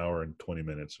like an hour and 20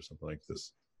 minutes or something like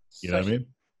this. You know what I mean?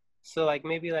 So like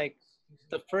maybe like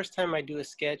the first time I do a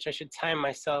sketch, I should time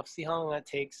myself, see how long that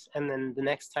takes, and then the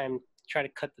next time try to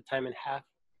cut the time in half.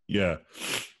 Yeah.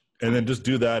 And then just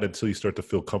do that until you start to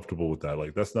feel comfortable with that.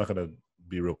 Like that's not going to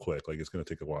be real quick. Like it's going to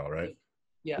take a while, right?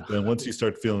 Yeah. But then once you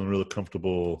start feeling really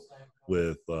comfortable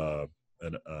with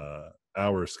an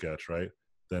hour sketch, right?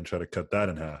 Then try to cut that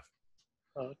in half.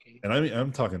 Oh, okay. And I mean,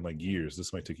 I'm talking like years.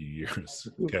 This might take you years.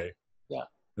 Okay. Yeah.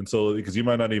 And so, because you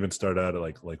might not even start out at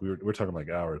like we're talking like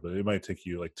hours, but it might take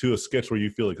you like to a sketch where you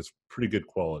feel like it's pretty good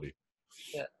quality.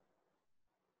 Yeah.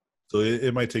 So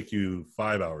it might take you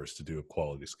 5 hours to do a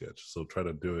quality sketch. So try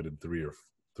to do it in 3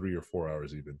 or 4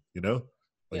 hours even, you know,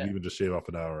 like even just shave off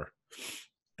an hour.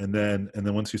 And then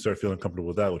once you start feeling comfortable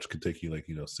with that, which could take you like,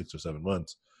 you know, 6 or 7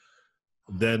 months,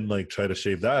 then like try to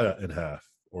shave that in half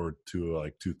or to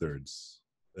like 2/3.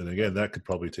 And again, that could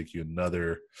probably take you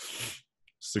another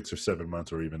 6 or 7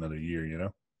 months or even another year, you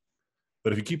know.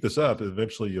 But if you keep this up,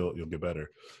 eventually you'll get better.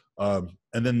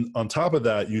 And then on top of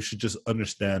that, you should just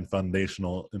understand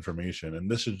foundational information, and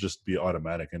this should just be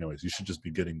automatic, anyways. You should just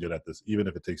be getting good at this, even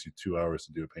if it takes you 2 hours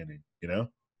to do a painting, you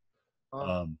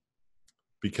know.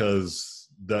 Because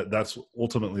that's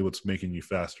ultimately what's making you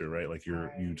faster, right? Like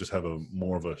you just have a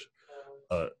more of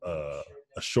a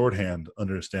shorthand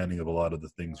understanding of a lot of the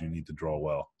things you need to draw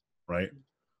well, right?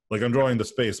 Like I'm drawing the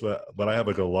space, but I have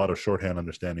like a lot of shorthand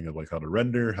understanding of like how to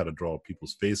render, how to draw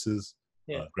people's faces,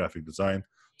 graphic design.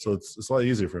 So it's a lot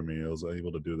easier for me. I was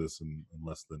able to do this in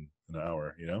less than an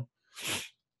hour, you know?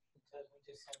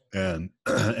 And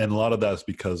a lot of that is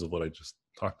because of what I just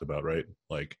talked about, right?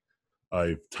 Like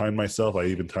I've timed myself. I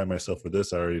even timed myself for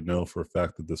this. I already know for a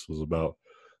fact that this was about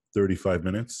 35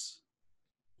 minutes,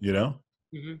 you know?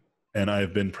 Mm-hmm. And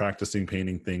I've been practicing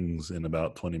painting things in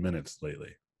about 20 minutes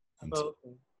lately.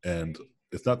 And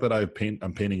it's not that I'm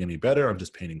painting any better. I'm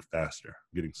just painting faster,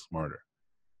 getting smarter,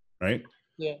 right?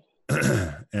 Yeah.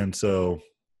 And so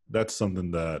that's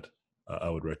something that I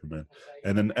would recommend.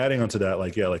 And then adding on to that,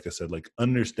 like, yeah, like I said, like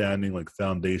understanding like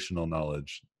foundational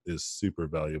knowledge is super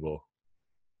valuable,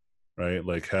 right?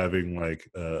 Like having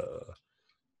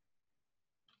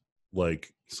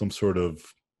like some sort of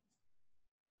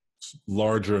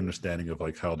larger understanding of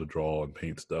like how to draw and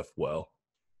paint stuff well,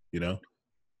 you know,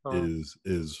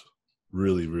 is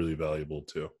really, really valuable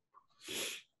too.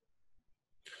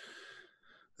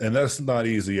 And that's not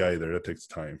easy either. That takes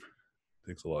time. It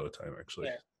takes a lot of time actually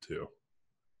too.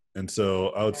 And so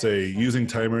I would say using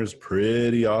timers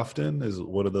pretty often is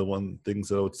one of the things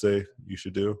that I would say you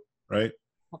should do, right?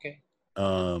 Okay.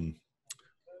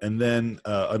 And then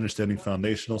understanding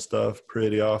foundational stuff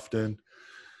pretty often.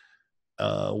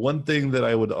 One thing that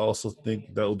I would also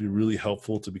think that would be really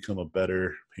helpful to become a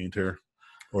better painter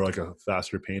or like a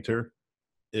faster painter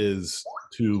is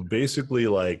to basically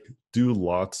like do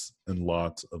lots and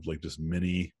lots of like just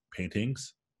mini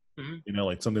paintings. You know,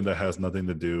 like something that has nothing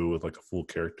to do with like a full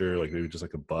character, like maybe just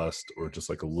like a bust or just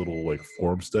like a little like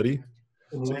form study.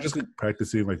 So you're just like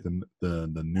practicing like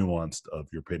the nuance of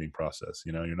your painting process.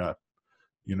 You know, you're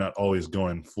not always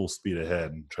going full speed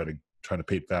ahead and trying to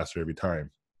paint faster every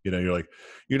time. You know,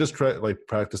 you're just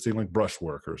practicing like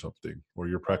brushwork or something, or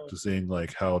you're practicing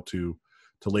like how to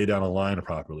lay down a line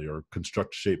properly or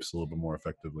construct shapes a little bit more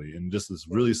effectively in just this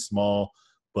really small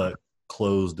but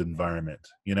closed environment,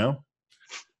 you know?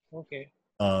 Okay.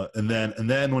 And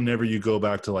then whenever you go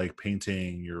back to like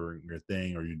painting your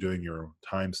thing or you're doing your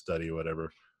time study or whatever,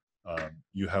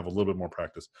 you have a little bit more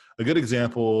practice. A good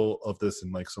example of this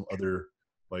in like some other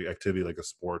like activity, like a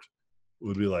sport,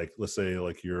 would be like, let's say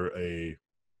like you're a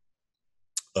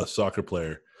soccer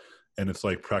player and it's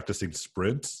like practicing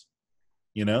sprints,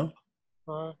 you know,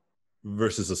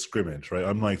 versus a scrimmage, right?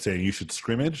 I'm like saying you should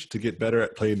scrimmage to get better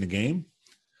at playing the game,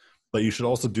 but you should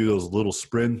also do those little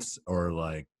sprints or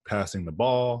like passing the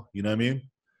ball, you know what I mean?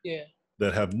 Yeah.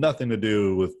 That have nothing to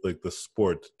do with like the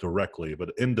sport directly, but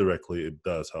indirectly it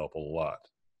does help a lot.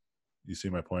 You see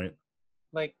my point?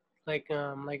 Like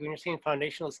when you're saying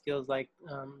foundational skills, like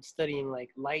studying like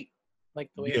light, like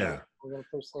the way Yeah. a little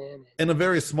person. In a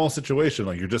very small situation,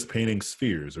 like you're just painting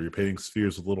spheres or you're painting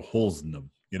spheres with little holes in them,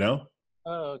 you know?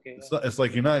 Oh, okay. It's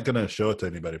like you're not going to show it to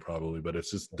anybody probably, but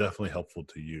it's just definitely helpful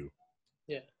to you.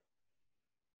 Yeah.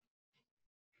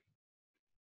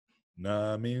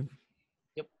 Nah, I mean?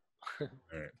 Yep. All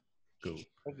right, cool.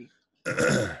 Thank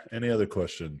you. Any other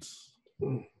questions?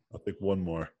 I'll pick one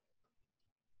more.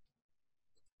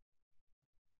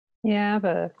 Yeah, I have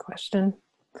a question.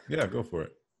 Yeah, go for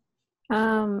it.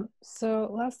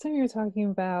 So last time you were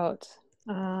talking about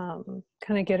kind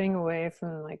of getting away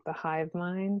from like the hive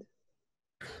mind.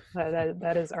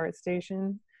 That is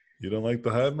ArtStation. You don't like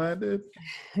the hive minded?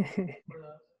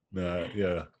 Nah,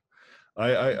 yeah.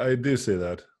 I do say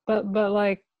that. But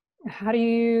like, how do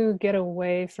you get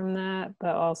away from that,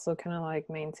 but also kind of like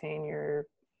maintain your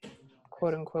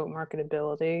quote unquote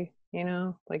marketability, you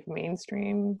know, like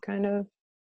mainstream kind of?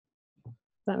 Does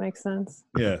that make sense?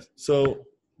 Yeah. So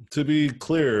to be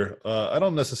clear, I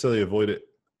don't necessarily avoid it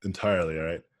entirely. All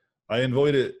right. I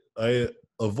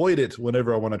avoid it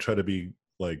whenever I want to try to be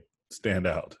like stand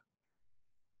out.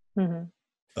 Mm-hmm.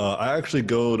 I actually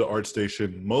go to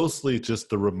ArtStation mostly just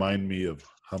to remind me of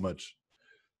how much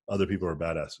other people are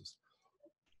badasses.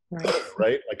 Right.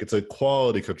 Right? Like it's a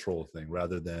quality control thing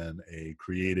rather than a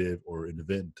creative or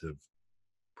inventive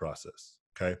process.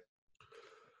 Okay.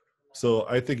 So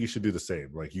I think you should do the same.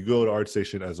 Like you go to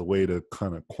ArtStation as a way to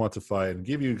kind of quantify and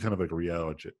give you kind of like a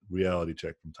reality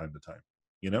check from time to time,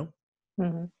 you know?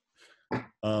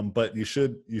 Mm-hmm. But you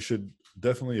should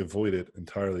definitely avoid it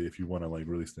entirely if you want to like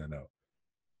really stand out.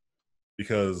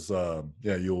 Because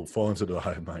you'll fall into the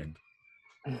hive mind.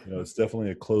 You know, it's definitely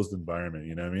a closed environment,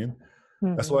 you know what I mean?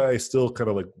 Mm-hmm. That's why I still kind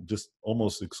of like just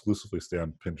almost exclusively stay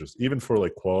on Pinterest, even for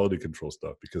like quality control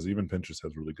stuff, because even Pinterest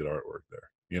has really good artwork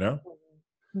there, you know?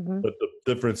 Mm-hmm. But the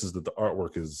difference is that the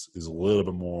artwork is a little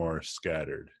bit more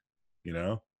scattered, you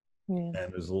know? Yeah.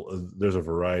 And there's a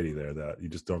variety there that you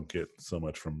just don't get so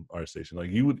much from ArtStation. Like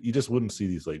you just wouldn't see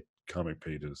these like comic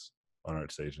pages on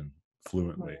ArtStation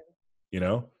fluently, you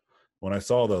know? When I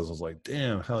saw those, I was like,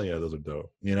 damn, hell yeah, those are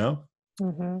dope, you know?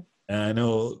 Mm-hmm. And I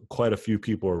know quite a few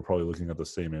people are probably looking at the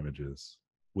same images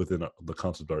within the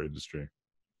concept art industry.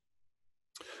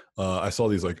 I saw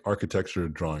these like architecture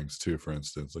drawings too, for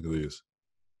instance. Look at these.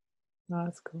 Oh,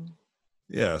 that's cool.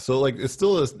 Yeah, so like it's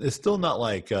still not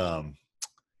like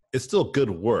it's still good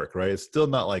work, right? It's still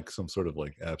not like some sort of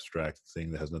like abstract thing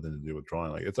that has nothing to do with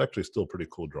drawing. Like it's actually still pretty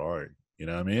cool drawing. You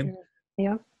know what I mean?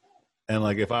 Yeah. And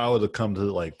like if I were to come to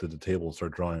like to the table and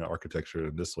start drawing architecture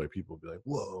in this way, people would be like,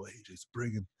 "Whoa, AJ's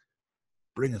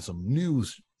bringing some new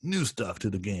stuff to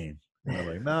the game." And I'm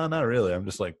like, no, not really. I'm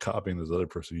just like copying this other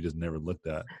person you just never looked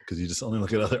at because you just only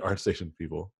look at other ArtStation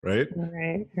people, right?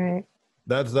 Right.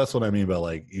 That's what I mean by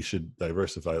like you should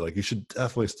diversify. Like you should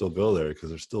definitely still go there because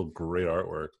there's still great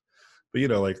artwork. But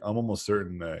like I'm almost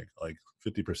certain that like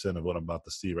 50% of what I'm about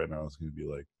to see right now is going to be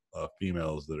like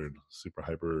females that are in super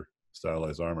hyper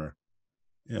stylized armor.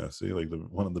 Yeah, see, like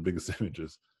one of the biggest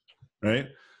images, right?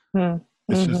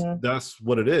 It's just that's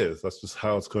what it is. That's just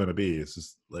how it's going to be. It's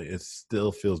just like it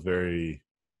still feels very,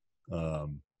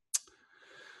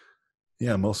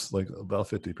 most like about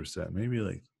 50%, maybe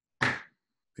like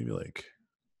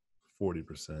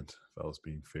 40% if I was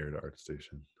being fair to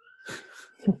ArtStation,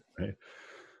 right?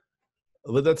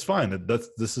 But that's fine.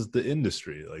 This is the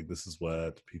industry. Like this is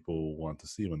what people want to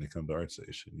see when they come to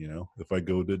ArtStation. If I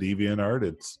go to DeviantArt,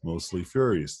 it's mostly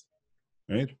Furies,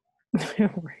 right?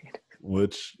 Right.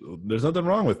 Which there's nothing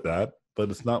wrong with that,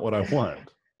 but it's not what I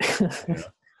want.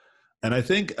 And I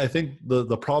think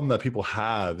the problem that people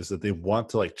have is that they want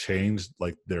to like change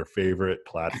like their favorite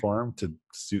platform to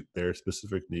suit their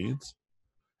specific needs,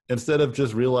 instead of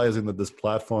just realizing that this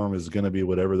platform is going to be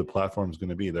whatever the platform is going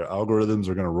to be. Their algorithms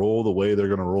are going to roll the way they're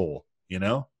going to roll,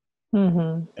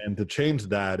 And to change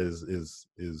that is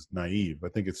naive. I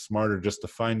think it's smarter just to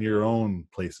find your own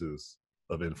places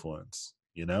of influence,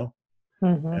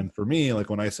 And for me, like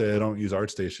when I say I don't use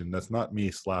ArtStation, that's not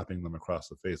me slapping them across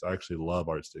the face. I actually love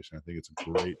ArtStation. I think it's a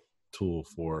great tool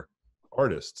for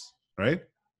artists, right?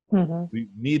 We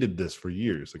needed this for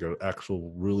years, like an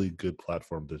actual really good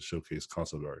platform to showcase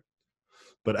concept art.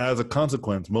 But as a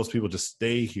consequence, most people just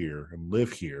stay here and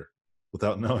live here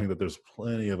without knowing that there's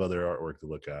plenty of other artwork to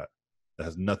look at that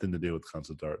has nothing to do with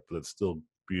concept art, but it's still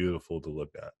beautiful to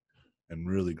look at and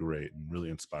really great and really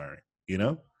inspiring,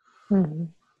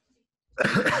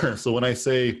 So when I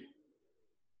say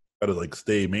how to like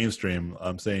stay mainstream,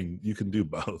 I'm saying you can do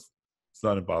both. It's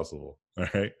not impossible. All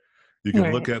right. You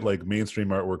can look at like mainstream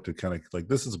artwork to kind of like,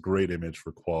 this is a great image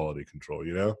for quality control,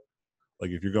 Like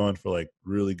if you're going for like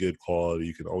really good quality,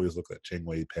 you can always look at Cheng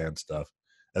Wei Pan stuff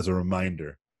as a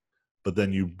reminder. But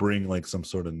then you bring like some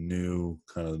sort of new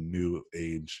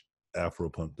age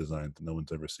Afro-punk design that no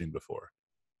one's ever seen before.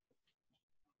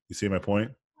 You see my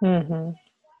point?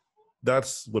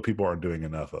 That's what people aren't doing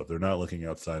enough of. They're not looking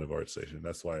outside of ArtStation.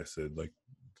 That's why I said like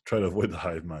try to avoid the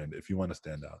hive mind if you want to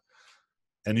stand out.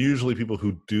 And usually people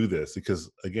who do this,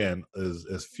 because again,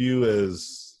 as few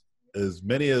as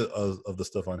many of the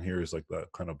stuff on here is like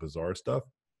that kind of bizarre stuff,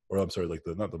 or I'm sorry, like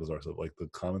not the bizarre stuff, like the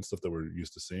common stuff that we're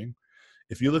used to seeing.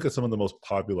 If you look at some of the most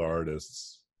popular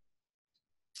artists,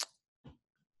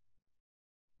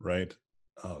 right?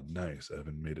 Oh, nice.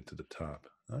 Evan made it to the top.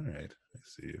 All right. I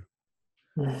see you.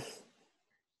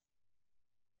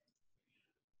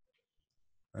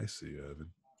 I see you,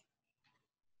 Evan.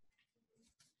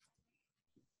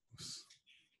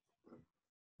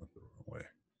 Went the wrong way.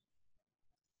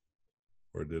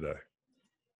 Or did I?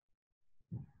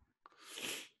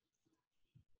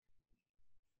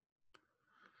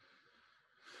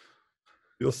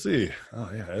 You'll see. Oh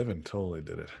yeah, Evan totally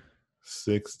did it.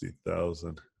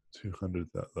 60,000,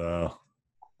 200,000. Wow.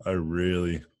 I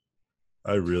really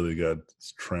got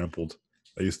trampled.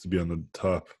 I used to be on the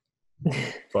top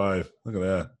 5. Look at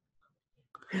that.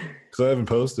 Because I haven't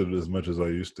posted as much as I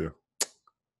used to.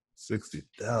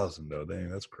 60,000 though. Dang,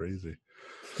 that's crazy.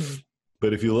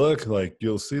 But if you look, like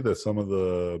you'll see that some of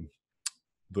the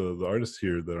artists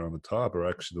here that are on the top are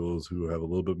actually those who have a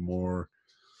little bit more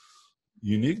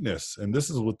uniqueness. And this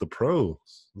is with the pros.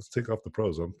 Let's take off the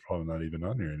pros. I'm probably not even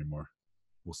on here anymore.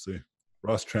 We'll see.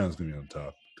 Ross Tran's gonna be on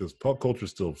top because pop culture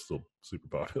is still super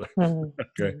popular.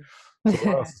 Okay,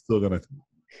 so Ross is still gonna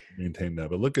maintain that.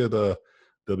 But look at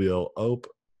WL Ope,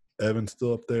 Evan's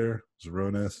still up there.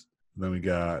 Zeronis. Then we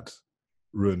got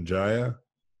Ruin Jaya.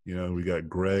 We got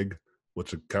Greg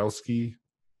Wachakowski.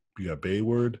 We got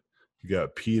Bayward. You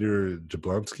got Peter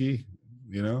Jablonski.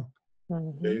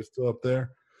 Dave's still up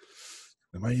there.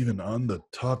 Am I even on the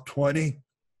top 20?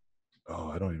 Oh,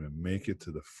 I don't even make it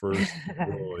to the first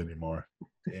row anymore.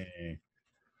 Dang.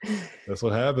 That's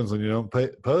what happens when you don't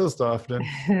post often.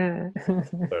 Sorry,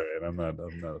 I'm not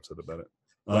upset about it.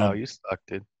 Wow, you suck,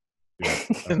 dude. Yeah,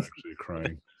 I'm actually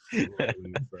crying.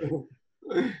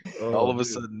 All of a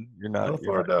sudden, you're not. How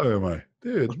far down am I?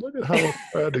 Dude, look at how I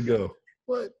had to go.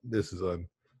 What? This is on.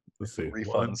 Let's see.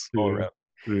 Refunds 1,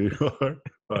 2, 3, 4,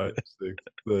 5, 6,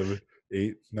 7,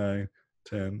 8, 9,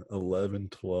 10, 11,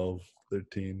 12,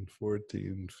 13,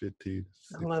 14, 15, 16,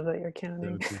 I love that you're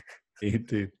counting. 17,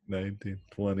 18, 19,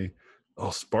 20. Oh,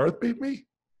 Sparth beat me?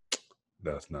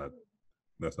 That's not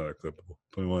acceptable.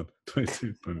 21,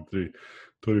 22, 23,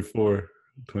 24,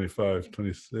 25,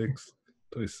 26,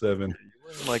 27. You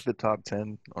were in like the top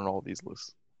 10 on all these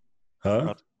lists. Huh?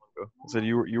 Not too long ago. I said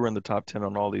you were in the top 10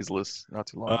 on all these lists not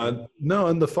too long ago. No,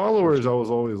 and the followers I was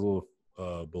always a little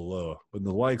below, but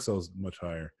the likes I was much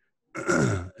higher.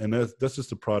 And that's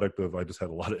just a product of I just had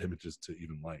a lot of images to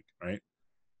even like, right?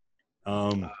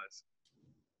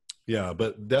 Yeah,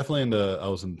 but definitely I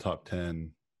was in the top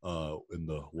 10 in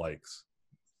the likes.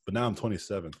 But now I'm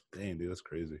 27th. Dang, dude, that's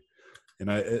crazy. And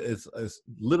it's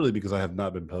literally because I have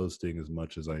not been posting as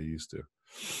much as I used to,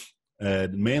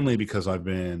 and mainly because I've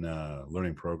been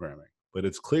learning programming. But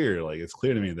it's clear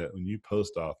to me that when you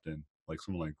post often, like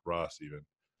someone like Ross, even,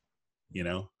 you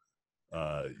know,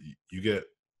 you get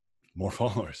more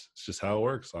followers. It's just how it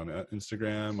works on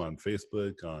Instagram, on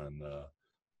Facebook, on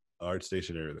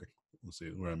ArtStation, everything. Let's see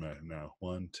where I'm at now.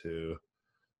 1, 2,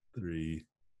 3,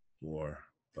 4,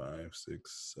 5,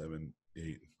 6, 7,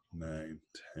 8, 9,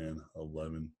 10,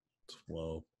 11,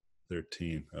 12,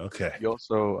 13. Okay. You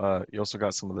also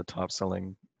got some of the top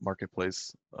selling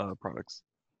marketplace products.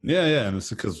 Yeah, and it's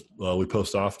because we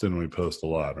post often and we post a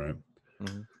lot, right?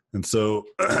 Mm-hmm. And so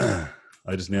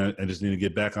I just need to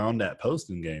get back on that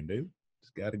posting game, dude.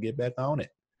 Just got to get back on it.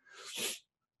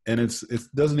 And it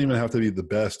doesn't even have to be the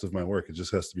best of my work. It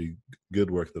just has to be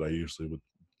good work that I usually would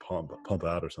pump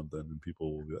out or something, and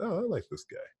people will be, oh, I like this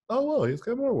guy. Oh, well, he's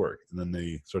got more work, and then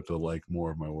they start to like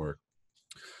more of my work.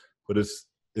 But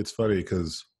it's funny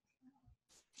because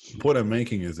the point I'm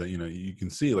making is that, you know, you can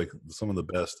see like some of the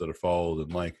best that are followed,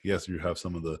 and like, yes, you have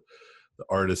some of the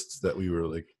artists that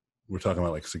we're talking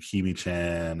about, like Sakimi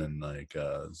Chan and like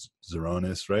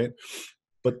Zeronis, right?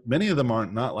 But many of them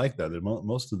aren't not like that.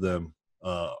 Most of them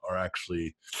are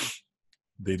actually,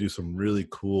 they do some really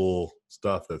cool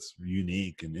stuff that's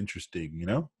unique and interesting, you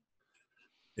know?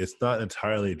 It's not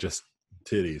entirely just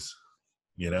titties,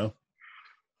 you know?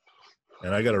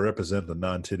 And I got to represent the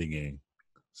non-titty gang.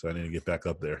 So I need to get back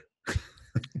up there.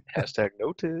 Hashtag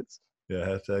no tits. Yeah,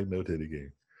 hashtag no titty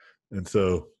gang. And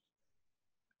so,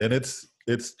 and it's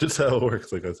just how it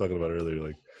works, like I was talking about earlier.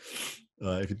 Like,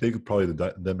 if you think of probably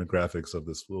the demographics of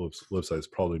this website, is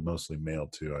probably mostly male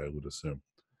too, I would assume.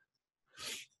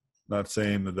 Not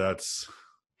saying that that's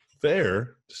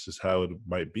fair, it's just how it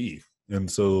might be. And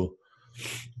so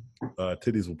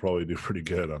titties will probably do pretty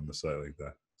good on the site like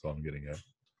that. That's all I'm getting at.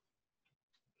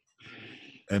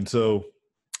 And so,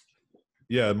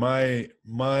 yeah, my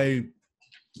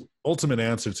ultimate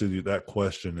answer to that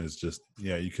question is just,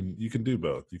 yeah, you can do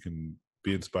both. You can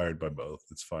be inspired by both.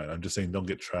 It's fine. I'm just saying, don't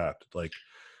get trapped. Like,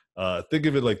 think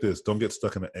of it like this: don't get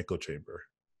stuck in an echo chamber.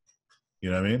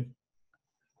 You know what I mean?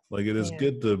 Like, it is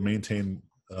good to maintain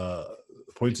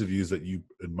points of views that you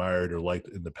admired or liked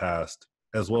in the past,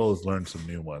 as well as learn some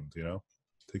new ones. You know,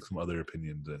 take some other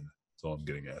opinions in. That's all I'm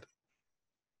getting at. It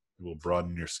will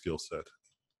broaden your skill set.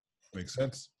 Make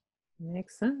sense?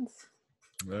 Makes sense.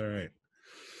 All right.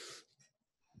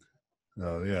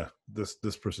 Oh yeah, this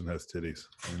person has titties.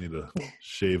 I need to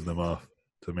shave them off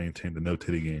to maintain the no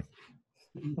titty game.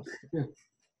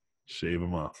 Shave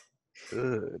them off.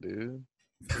 Good, dude.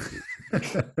 I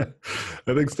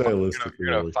think stylistically,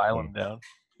 You're gonna file them down.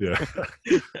 Yeah,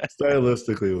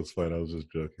 stylistically it was fine. I was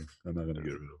just joking. I'm not gonna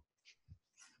get rid of them.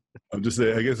 I'm just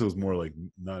saying. I guess it was more like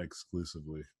not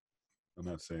exclusively. I'm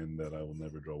not saying that I will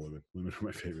never draw women. Women are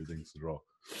my favorite things to draw.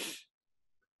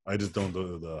 I just don't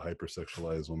do the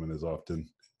hypersexualized women as often.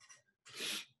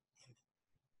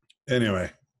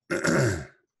 Anyway,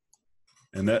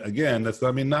 and that, again, that's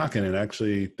not me knocking it. I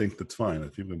actually think that's fine.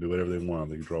 If people can do whatever they want,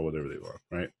 they can draw whatever they want,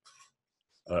 right?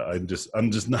 I'm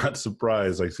just not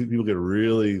surprised. I see people get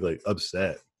really like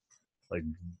upset, like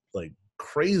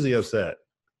crazy upset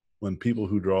when people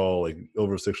who draw like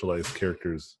over sexualized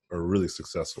characters are really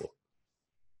successful.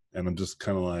 And I'm just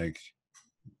kind of like,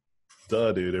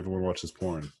 duh, dude, everyone watches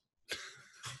porn.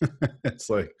 It's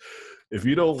like, if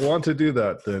you don't want to do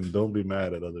that, then don't be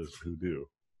mad at others who do.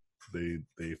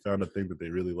 They found a thing that they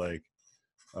really like,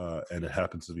 and it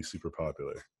happens to be super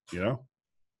popular, you know?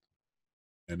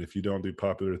 And if you don't do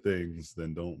popular things,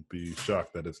 then don't be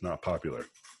shocked that it's not popular.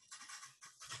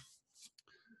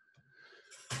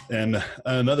 And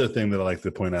another thing that I like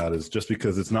to point out is just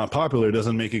because it's not popular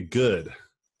doesn't make it good.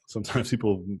 Sometimes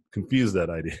people confuse that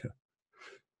idea.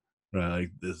 Right,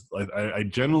 like this, I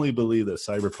generally believe that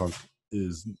cyberpunk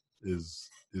is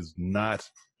not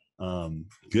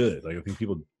good. Like, I think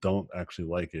people don't actually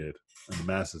like it, and the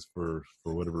masses for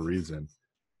whatever reason,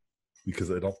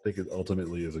 because I don't think it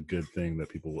ultimately is a good thing that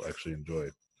people will actually enjoy.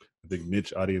 I think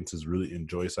niche audiences really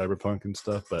enjoy cyberpunk and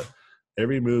stuff, but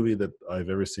every movie that I've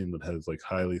ever seen that has like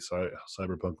highly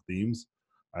cyberpunk themes,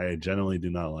 I generally do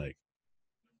not like,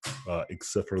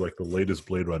 except for like the latest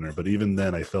Blade Runner. But even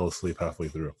then, I fell asleep halfway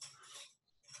through.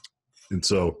 And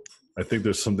so I think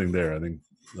there's something there. I think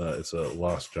it's a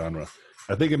lost genre.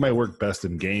 I think it might work best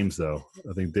in games, though.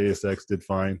 I think Deus Ex did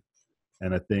fine.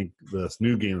 And I think this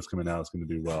new game that's coming out is going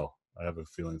to do well. I have a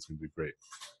feeling it's going to be great.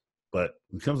 But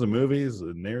when it comes to movies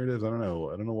and narratives, I don't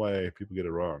know. I don't know why people get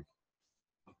it wrong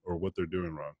or what they're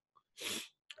doing wrong.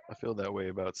 I feel that way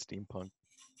about steampunk.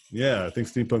 Yeah, I think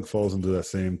steampunk falls into that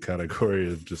same category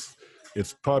of just,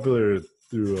 it's popular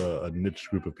through a niche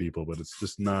group of people, but it's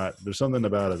just not, there's something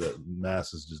about it that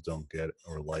masses just don't get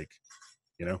or like,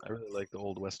 you know? I really like the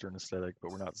old Western aesthetic,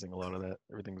 but we're not seeing a lot of that.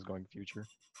 Everything's going future.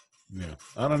 Yeah,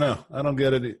 I don't know. I don't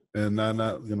get it, and I'm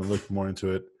not going to look more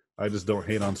into it. I just don't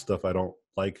hate on stuff I don't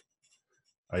like.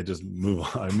 I just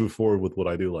move forward with what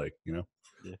I do like, you know?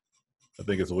 Yeah. I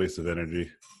think it's a waste of energy.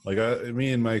 Like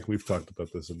me and Mike, we've talked about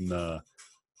this, and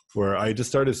where I just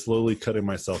started slowly cutting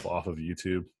myself off of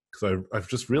YouTube because I've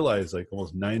just realized like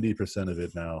almost 90% of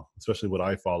it now, especially what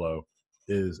I follow,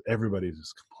 is everybody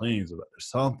just complains about there's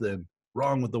something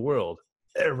wrong with the world.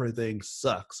 Everything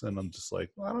sucks, and I'm just like,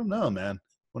 well, I don't know, man.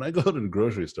 When I go to the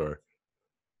grocery store,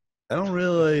 I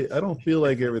don't feel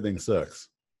like everything sucks.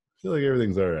 I feel like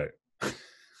everything's all right.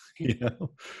 You know?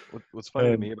 What's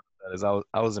funny to me about that is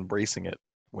I was embracing it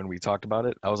when we talked about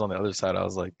it. I was on the other side. I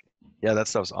was like, yeah, that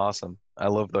stuff's awesome. I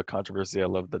love the controversy. I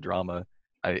love the drama.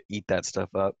 I eat that stuff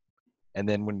up. And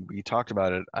then when we talked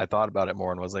about it, I thought about it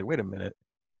more and was like, wait a minute,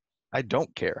 I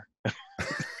don't care.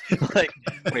 Like,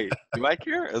 wait, do I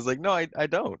care? I was like, no, I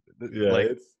don't. Yeah,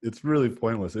 like, it's really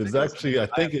pointless. It's actually, I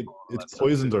think it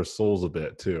poisons our souls a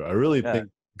bit too. I really think,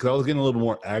 because I was getting a little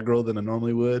more aggro than I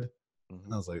normally would.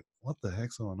 And I was like, what the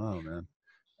heck's going on, man?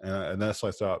 And that's why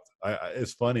I stopped.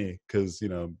 It's funny because, you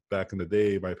know, back in the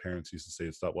day, my parents used to say,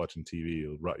 stop watching TV,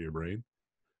 it'll rot your brain.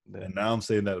 Yeah. And now I'm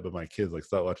saying that about my kids, like,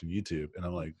 stop watching YouTube. And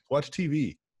I'm like, watch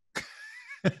TV.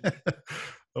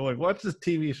 I'm like, watch this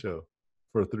TV show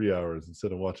for 3 hours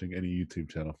instead of watching any YouTube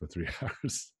channel for 3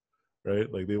 hours.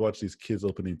 Right? Like, they watch these kids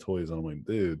opening toys, and I'm like,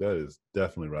 dude, that is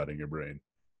definitely rotting your brain.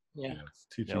 Yeah.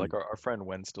 Yeah, like our friend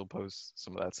Wen still posts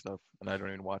some of that stuff, and I don't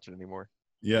even watch it anymore.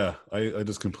 Yeah, I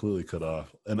just completely cut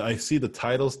off. And I see the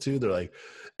titles too. They're like,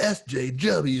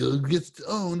 SJW gets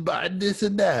owned by this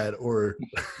and that. Or,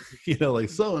 you know, like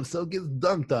so-and-so gets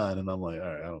dunked on. And I'm like, all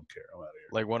right, I don't care. I'm out of here.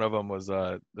 Like one of them was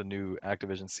the new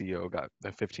Activision CEO got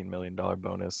a $15 million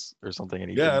bonus or something.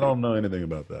 And I don't know anything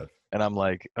about that. And I'm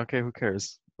like, okay, who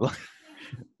cares?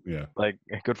 Yeah. Like,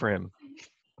 good for him.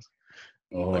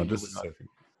 Oh, hold on just a second.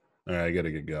 All right, I got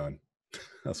to get going.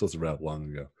 I was supposed to wrap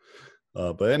long ago.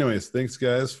 But anyways, thanks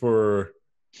guys for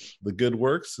the good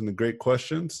works and the great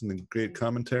questions and the great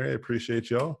commentary. I appreciate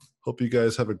y'all. Hope you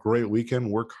guys have a great weekend.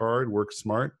 Work hard, work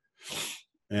smart.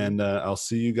 And I'll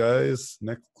see you guys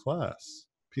next class.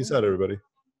 Peace out, everybody.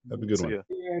 Have a good one.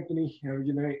 Hey, Anthony. Have a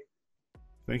good night.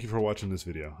 Thank you for watching this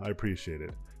video. I appreciate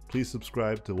it. Please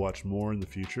subscribe to watch more in the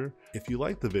future. If you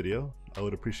like the video, I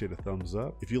would appreciate a thumbs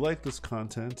up. If you like this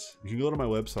content, you can go to my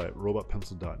website,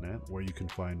 robotpencil.net, where you can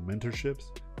find mentorships,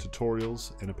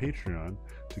 tutorials, and a Patreon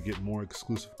to get more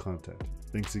exclusive content.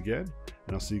 Thanks again,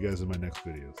 and I'll see you guys in my next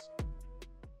videos.